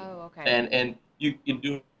donation. Oh, okay. And you can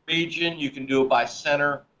do it by region, you can do it by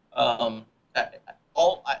center. I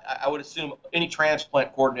would assume any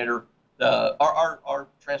transplant coordinator, our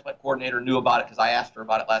transplant coordinator knew about it because I asked her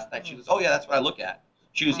about it last night. She goes, "Oh yeah, that's what I look at."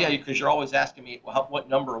 She goes, "Yeah, because you're always asking me, well, what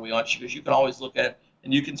number are we on?" She goes, "You can always look at it,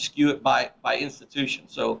 and you can skew it by institution."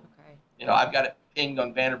 So, I've got it pinged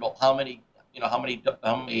on Vanderbilt how many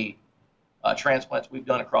transplants we've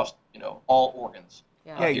done across all organs.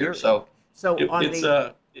 Here. So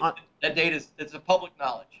that data it's a public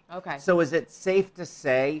knowledge. Okay. So is it safe to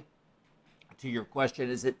say, to your question,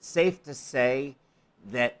 is it safe to say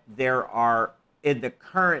that there are, in the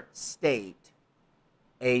current state,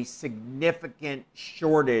 a significant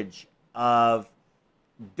shortage of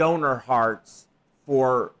donor hearts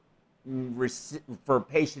for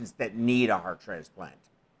patients that need a heart transplant?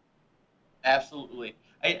 Absolutely.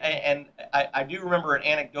 I do remember an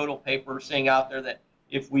anecdotal paper saying out there that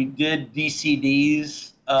if we did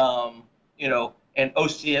DCDs, and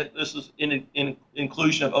OCS, this is in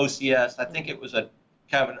inclusion of OCS, I think it was a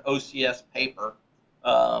kind of an OCS paper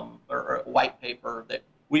or a white paper that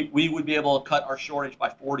we would be able to cut our shortage by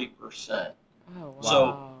 40%. Oh, wow.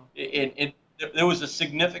 So there was a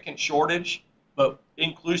significant shortage, but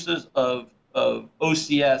inclusive of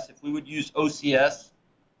OCS, if we would use OCS,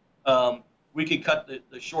 we could cut the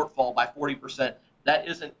shortfall by 40%. That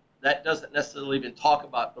doesn't necessarily even talk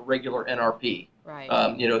about the regular NRP. Right.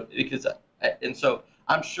 Because and so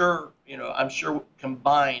I'm sure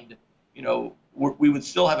combined, we would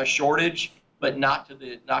still have a shortage, but not to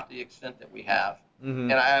the extent that we have.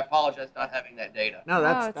 Mm-hmm. And I apologize not having that data. No,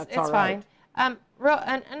 that's all right. Fine.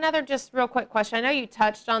 Another just real quick question. I know you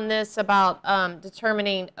touched on this about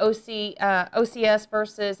determining OCS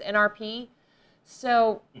versus NRP.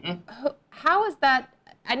 So how is that?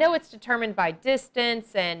 I know it's determined by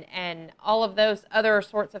distance and all of those other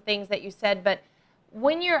sorts of things that you said, but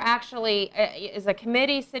when you're actually, is a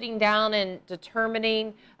committee sitting down and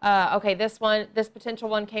determining, okay, this potential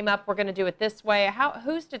one came up, we're going to do it this way.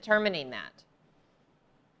 Who's determining that?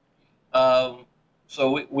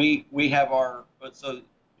 So we have a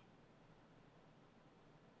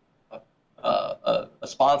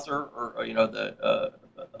sponsor, or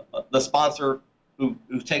the sponsor who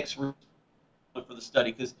takes for the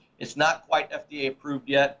study, because it's not quite FDA approved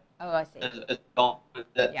yet. Oh, I see.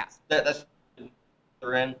 That's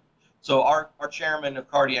they're in. So our chairman of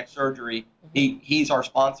cardiac surgery, he's our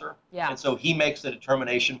sponsor, and so he makes the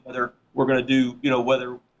determination whether we're going to do,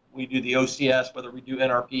 whether we do the OCS, whether we do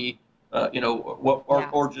NRP,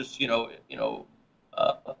 or just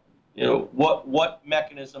what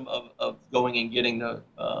mechanism of going and getting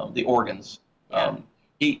the organs.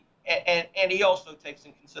 He also takes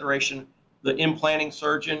in consideration the implanting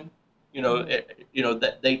surgeon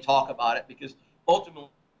that they talk about it, because ultimately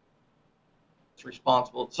it's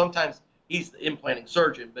responsible. Sometimes he's the implanting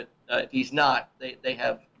surgeon, but if he's not, they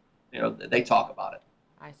have, they talk about it.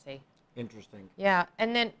 I see. Interesting. Yeah,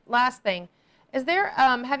 and then last thing, is there,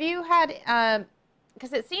 have you had,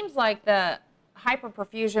 because it seems like the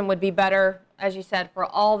hyperperfusion would be better, as you said, for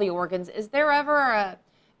all the organs. Is there ever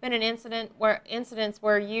been an incidence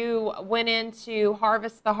where you went in to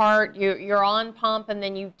harvest the heart, you're on pump, and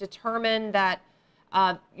then you determined that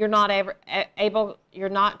you're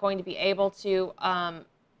not going to be able to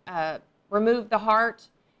remove the heart,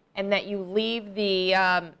 and that you leave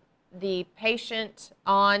the patient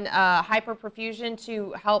on hyperperfusion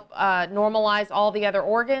to help normalize all the other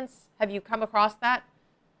organs? Have you come across that?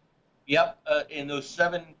 Yep. In those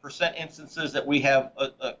 7% instances that we have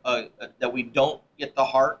that we don't get the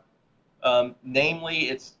heart, namely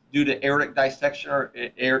it's due to aortic dissection or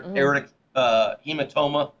aortic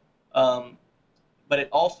hematoma, but it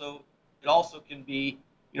also can be,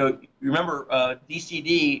 remember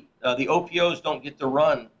DCD, the OPOs don't get to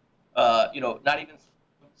run, not even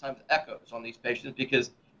sometimes echoes on these patients,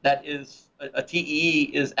 because that is a TEE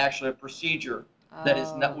is actually a procedure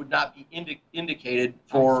that would not be indicated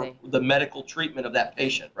for the medical treatment of that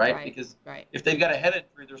patient, right? Because if they've got a head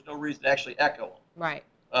injury, there's no reason to actually echo them. Right.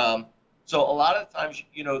 So a lot of times,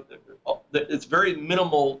 it's very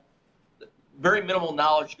minimal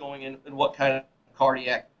knowledge going in what kind of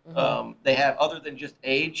cardiac they have, other than just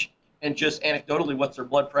age and just anecdotally what's their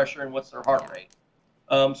blood pressure and what's their heart rate.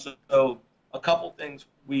 So a couple things,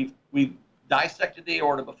 we've dissected the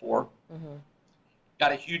aorta before,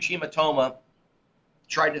 got a huge hematoma,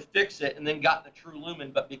 tried to fix it, and then got the true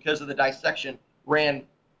lumen, but because of the dissection ran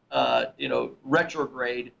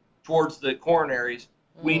retrograde towards the coronaries,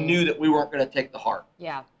 we knew that we weren't going to take the heart.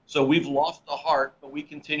 Yeah. So we've lost the heart, but we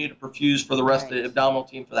continue to perfuse for the rest of the abdominal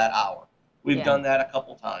team for that hour. We've done that a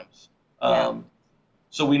couple times.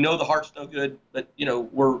 So we know the heart's no good, but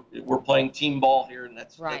we're playing team ball here, and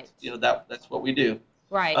that's what we do.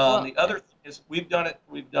 Right. The other thing is we've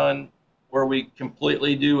done where we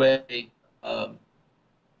completely do a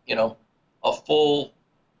full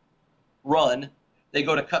run. They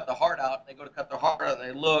go to cut the heart out, and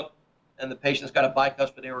they look, and the patient's got a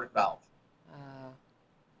bicuspid aortic valve.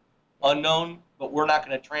 Unknown, but we're not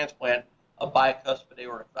going to transplant a bicuspid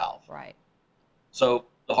aortic valve. Right. So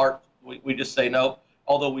the heart, we just say no.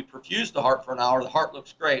 Although we perfuse the heart for an hour, the heart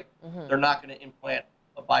looks great. They're not going to implant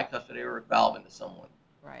a bicuspid aortic valve into someone.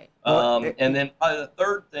 Right. And then the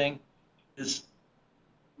third thing is,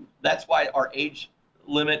 that's why our age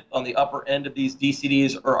limit on the upper end of these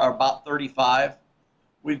DCDs are about 35.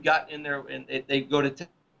 We've gotten in there, and they go to 10,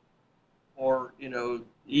 or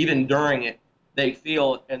even during it, they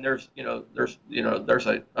feel, and there's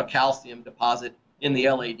a calcium deposit in the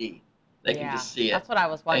LAD. They can just see it. That's what I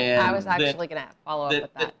was wondering. I was actually going to follow up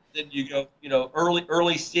with that. Then you go,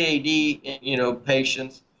 early CAD,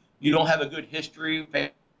 patients, you don't have a good history of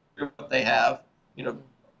what they have.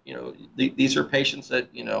 These are patients that,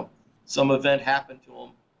 some event happened to them,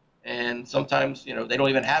 and sometimes, they don't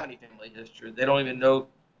even have any family history. They don't even know,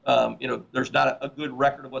 there's not a good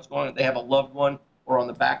record of what's going on. They have a loved one, or on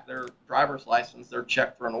the back of their driver's license, they're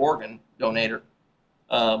checked for an organ donator.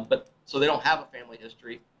 But so they don't have a family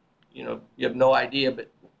history. You have no idea, but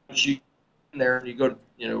once you get in there and you go,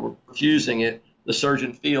 we're perfusing it, the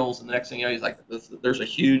surgeon feels, and the next thing you know, he's like, there's a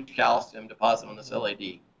huge calcium deposit on this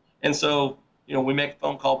LAD. And so, we make a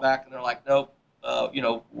phone call back, and they're like, nope,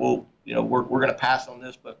 we're going to pass on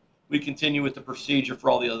this, but we continue with the procedure for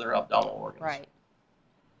all the other abdominal organs. Right.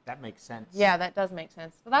 That makes sense. Yeah, that does make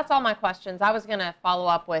sense. So that's all my questions. I was going to follow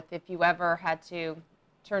up with if you ever had to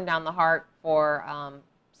turn down the heart for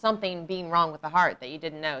something being wrong with the heart that you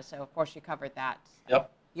didn't know. So, of course, you covered that. Yep.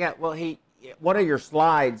 Yeah, well, one of your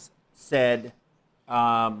slides said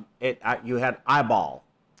you had eyeball.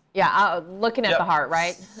 Yeah, looking at the heart,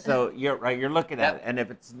 right? So you're right. You're looking at it, and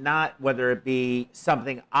if it's not, whether it be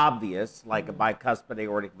something obvious like a bicuspid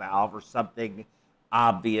aortic valve, or something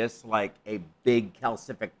obvious like a big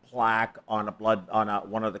calcific plaque on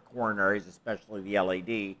one of the coronaries, especially the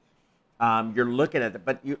LAD, you're looking at it.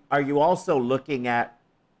 But are you also looking at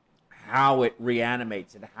how it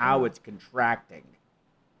reanimates and how it's contracting?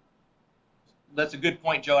 That's a good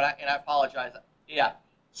point, Joe, and I apologize. Yeah.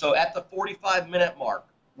 So at the 45-minute mark,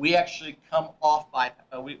 we actually come off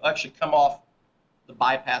the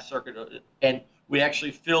bypass circuit, and we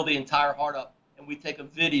actually fill the entire heart up, and we take a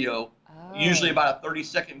video, usually about a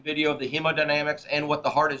 30-second video of the hemodynamics and what the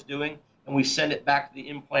heart is doing, and we send it back to the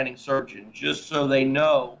implanting surgeon just so they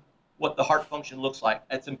know what the heart function looks like.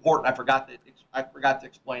 That's important. I forgot to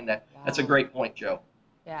explain that. Wow. That's a great point, Joe.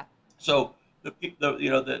 Yeah. So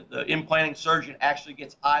the implanting surgeon actually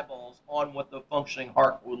gets eyeballs on what the functioning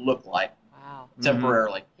heart would look like Wow.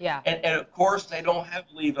 temporarily. Yeah. And of course they don't have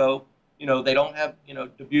levo, they don't have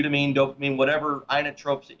dobutamine, dopamine, whatever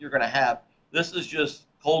inotropes that you're going to have. This is just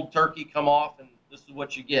cold turkey, come off, and this is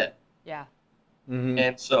what you get. Yeah.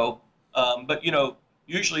 And so, but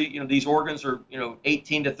usually these organs are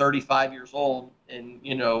 18 to 35 years old, and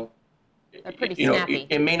They're pretty snappy.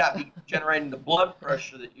 it may not be generating the blood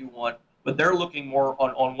pressure that you want, but they're looking more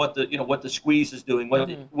on what the squeeze is doing,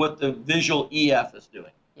 what the visual EF is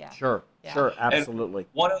doing. Yeah. Sure, Yeah. sure, absolutely. And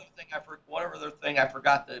one other thing I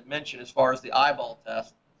forgot to mention as far as the eyeball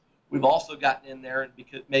test, we've also gotten in there, and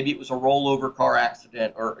because maybe it was a rollover car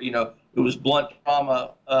accident, or it was blunt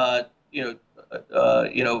trauma,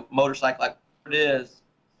 motorcycle, like it is.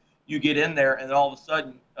 You get in there, and then all of a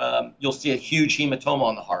sudden, you'll see a huge hematoma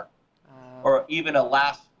on the heart, or even a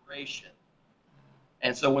laceration.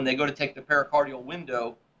 And so when they go to take the pericardial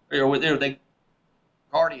window, or they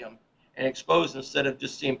cardium and expose, instead of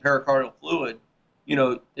just seeing pericardial fluid,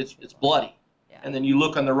 it's bloody. Yeah. And then you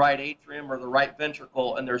look on the right atrium or the right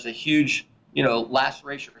ventricle, and there's a huge,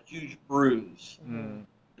 laceration, or a huge bruise. Mm.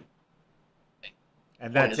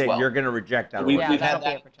 And that's it. Well. You're going to reject that. We've Yeah, had that'll be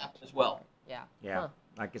a that protection. as well. Yeah. Yeah. Huh.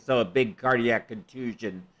 Like, so a big cardiac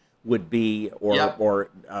contusion would be, or Yep.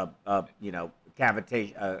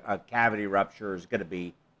 a cavity rupture is going to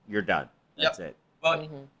be, you're done. That's it. But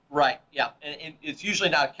right, yeah, and it's usually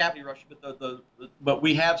not a cavity rupture, but but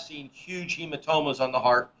we have seen huge hematomas on the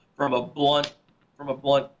heart from a blunt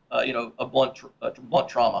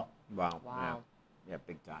trauma. Wow. Wow. Yeah,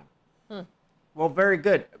 big time. Well, very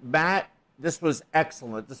good, Matt. This was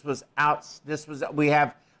excellent. We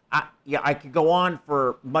have. I could go on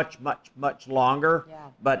for much longer. Yeah.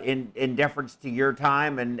 But in deference to your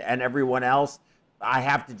time and everyone else, I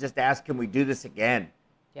have to just ask: can we do this again?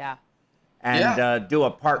 Yeah. And do a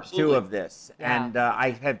part Absolutely. 2 of this? Yeah. And I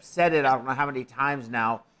have said it, I don't know how many times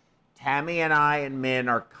now. Tammy and I and Min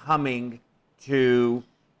are coming to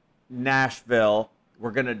Nashville. We're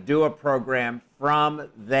going to do a program from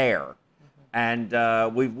there. And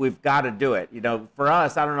we've got to do it. For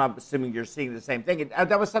us, I don't know, I'm assuming you're seeing the same thing.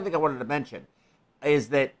 That was something I wanted to mention, is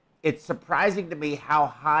that it's surprising to me how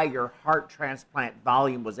high your heart transplant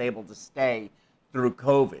volume was able to stay through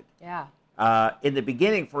COVID. Yeah. In the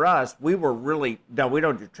beginning for us, we were really, no, we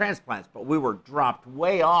don't do transplants, but we were dropped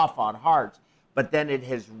way off on hearts. But then it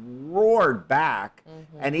has roared back.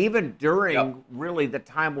 And even during really the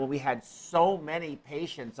time when we had so many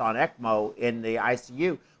patients on ECMO in the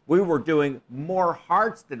ICU, we were doing more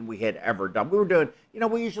hearts than we had ever done. We were doing,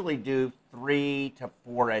 we usually do 3 to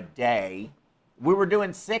 4 a day. We were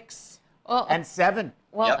doing 6 and 7.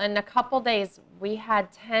 Well, in a couple days, we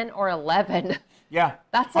had 10 or 11. Yeah.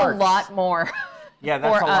 That's hearts. a lot more. Yeah,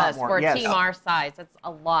 that's for a lot us, more. for a Yes. team our size. That's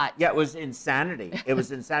a lot. Yeah, it was insanity. It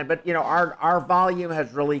was insanity. But our volume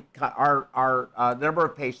has really cut. Our number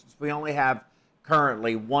of patients. We only have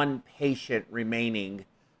currently 1 patient remaining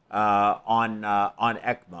on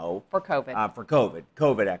ECMO For COVID. for COVID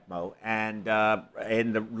ECMO, and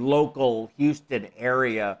in the local Houston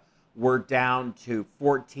area, we're down to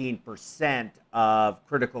 14% of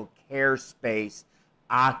critical care space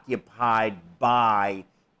occupied by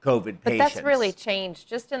COVID But patients. that's really changed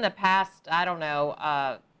just in the past, I don't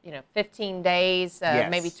know, 15 days, Yes.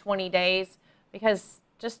 maybe 20 days, because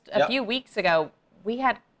just a few weeks ago, we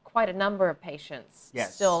had quite a number of patients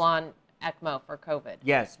still on ECMO for COVID.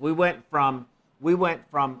 Yes, we went from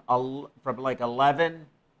like 11,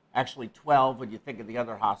 actually 12 when you think of the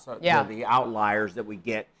other hospitals, the outliers that we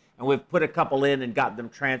get, and we've put a couple in and got them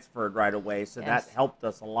transferred right away, so that helped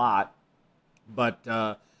us a lot.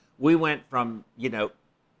 But we went from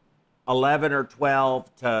 11 or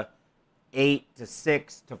 12 to 8 to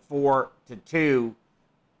 6 to 4 to 2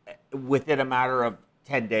 within a matter of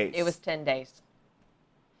 10 days. It was 10 days.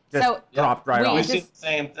 Just so dropped right we off. We see the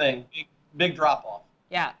same thing. Big drop off.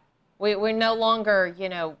 Yeah. We're no longer,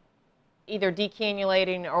 either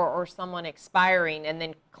decannulating or someone expiring and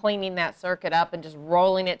then cleaning that circuit up and just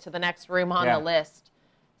rolling it to the next room on the list.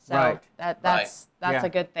 So that's a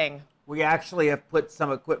good thing. We actually have put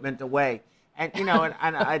some equipment away. And,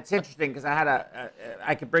 and it's interesting because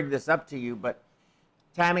I could bring this up to you, but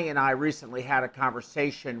Tammy and I recently had a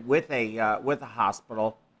conversation with a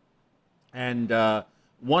hospital. And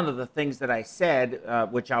one of the things that I said,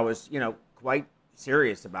 which I was, quite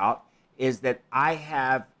serious about, is that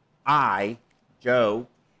Joe,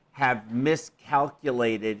 have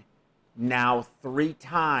miscalculated now 3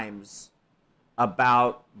 times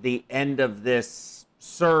about the end of this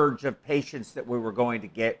surge of patients that we were going to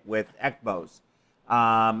get with ECMOs.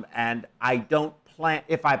 And I don't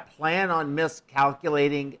plan on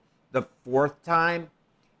miscalculating the fourth time,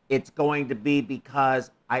 it's going to be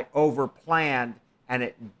because I overplanned and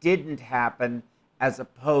it didn't happen, as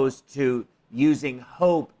opposed to using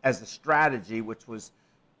hope as a strategy, which was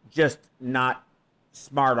just not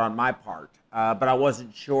smart on my part. But I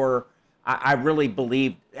wasn't sure. I really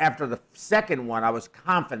believed after the second one, I was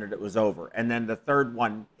confident it was over. And then the third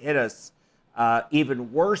one hit us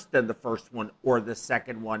even worse than the first one or the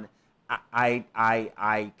second one. I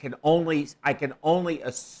can only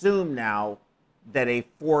assume now that a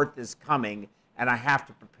fourth is coming, and I have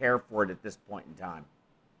to prepare for it at this point in time.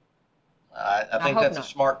 I think that's a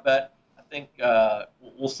smart bet. I think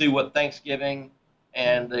we'll see what Thanksgiving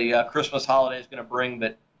and the Christmas holiday is going to bring,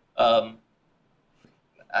 but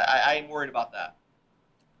I ain't worried about that.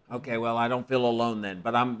 Okay, well, I don't feel alone then,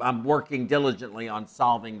 but I'm working diligently on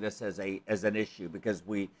solving this as an issue, because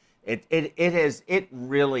it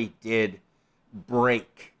really did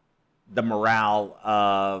break the morale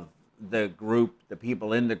of the group, the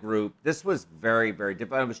people in the group. This was very, very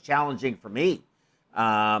difficult. It was challenging for me,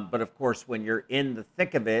 but of course, when you're in the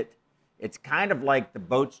thick of it, it's kind of like the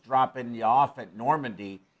boats dropping you off at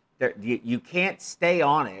Normandy. You can't stay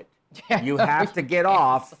on it. You have to get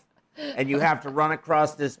off, and you have to run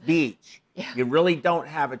across this beach. Yeah. You really don't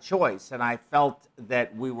have a choice. And I felt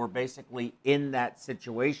that we were basically in that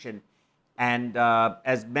situation. And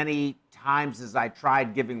as many times as I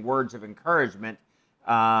tried giving words of encouragement,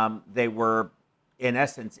 they were, in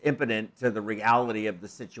essence, impotent to the reality of the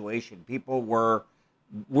situation.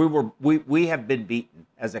 We have been beaten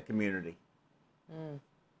as a community. True.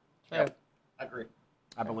 Yep, I agree.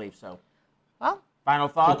 I believe so. Well, final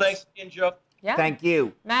thoughts? Well, thanks again, Joe. yeah. Thank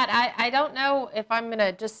you. Matt, I don't know if I'm going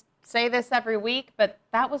to just say this every week, but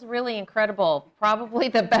that was really incredible. Probably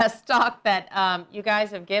the best talk that you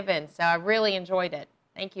guys have given. So I really enjoyed it.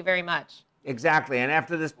 Thank you very much. Exactly. And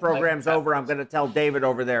after this program's over, I'm going to tell David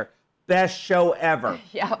over there, best show ever.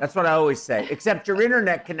 Yeah. That's what I always say. Except your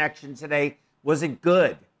internet connection today wasn't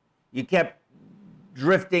good. You kept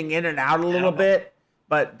drifting in and out a little bit,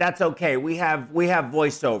 but that's okay. We have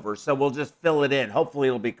voiceover, so we'll just fill it in. Hopefully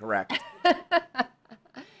it'll be correct.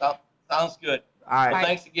 Sounds good. All right. Well,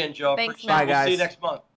 thanks again, Joe. Thanks, Appreciate it. Matt. We'll see you next month.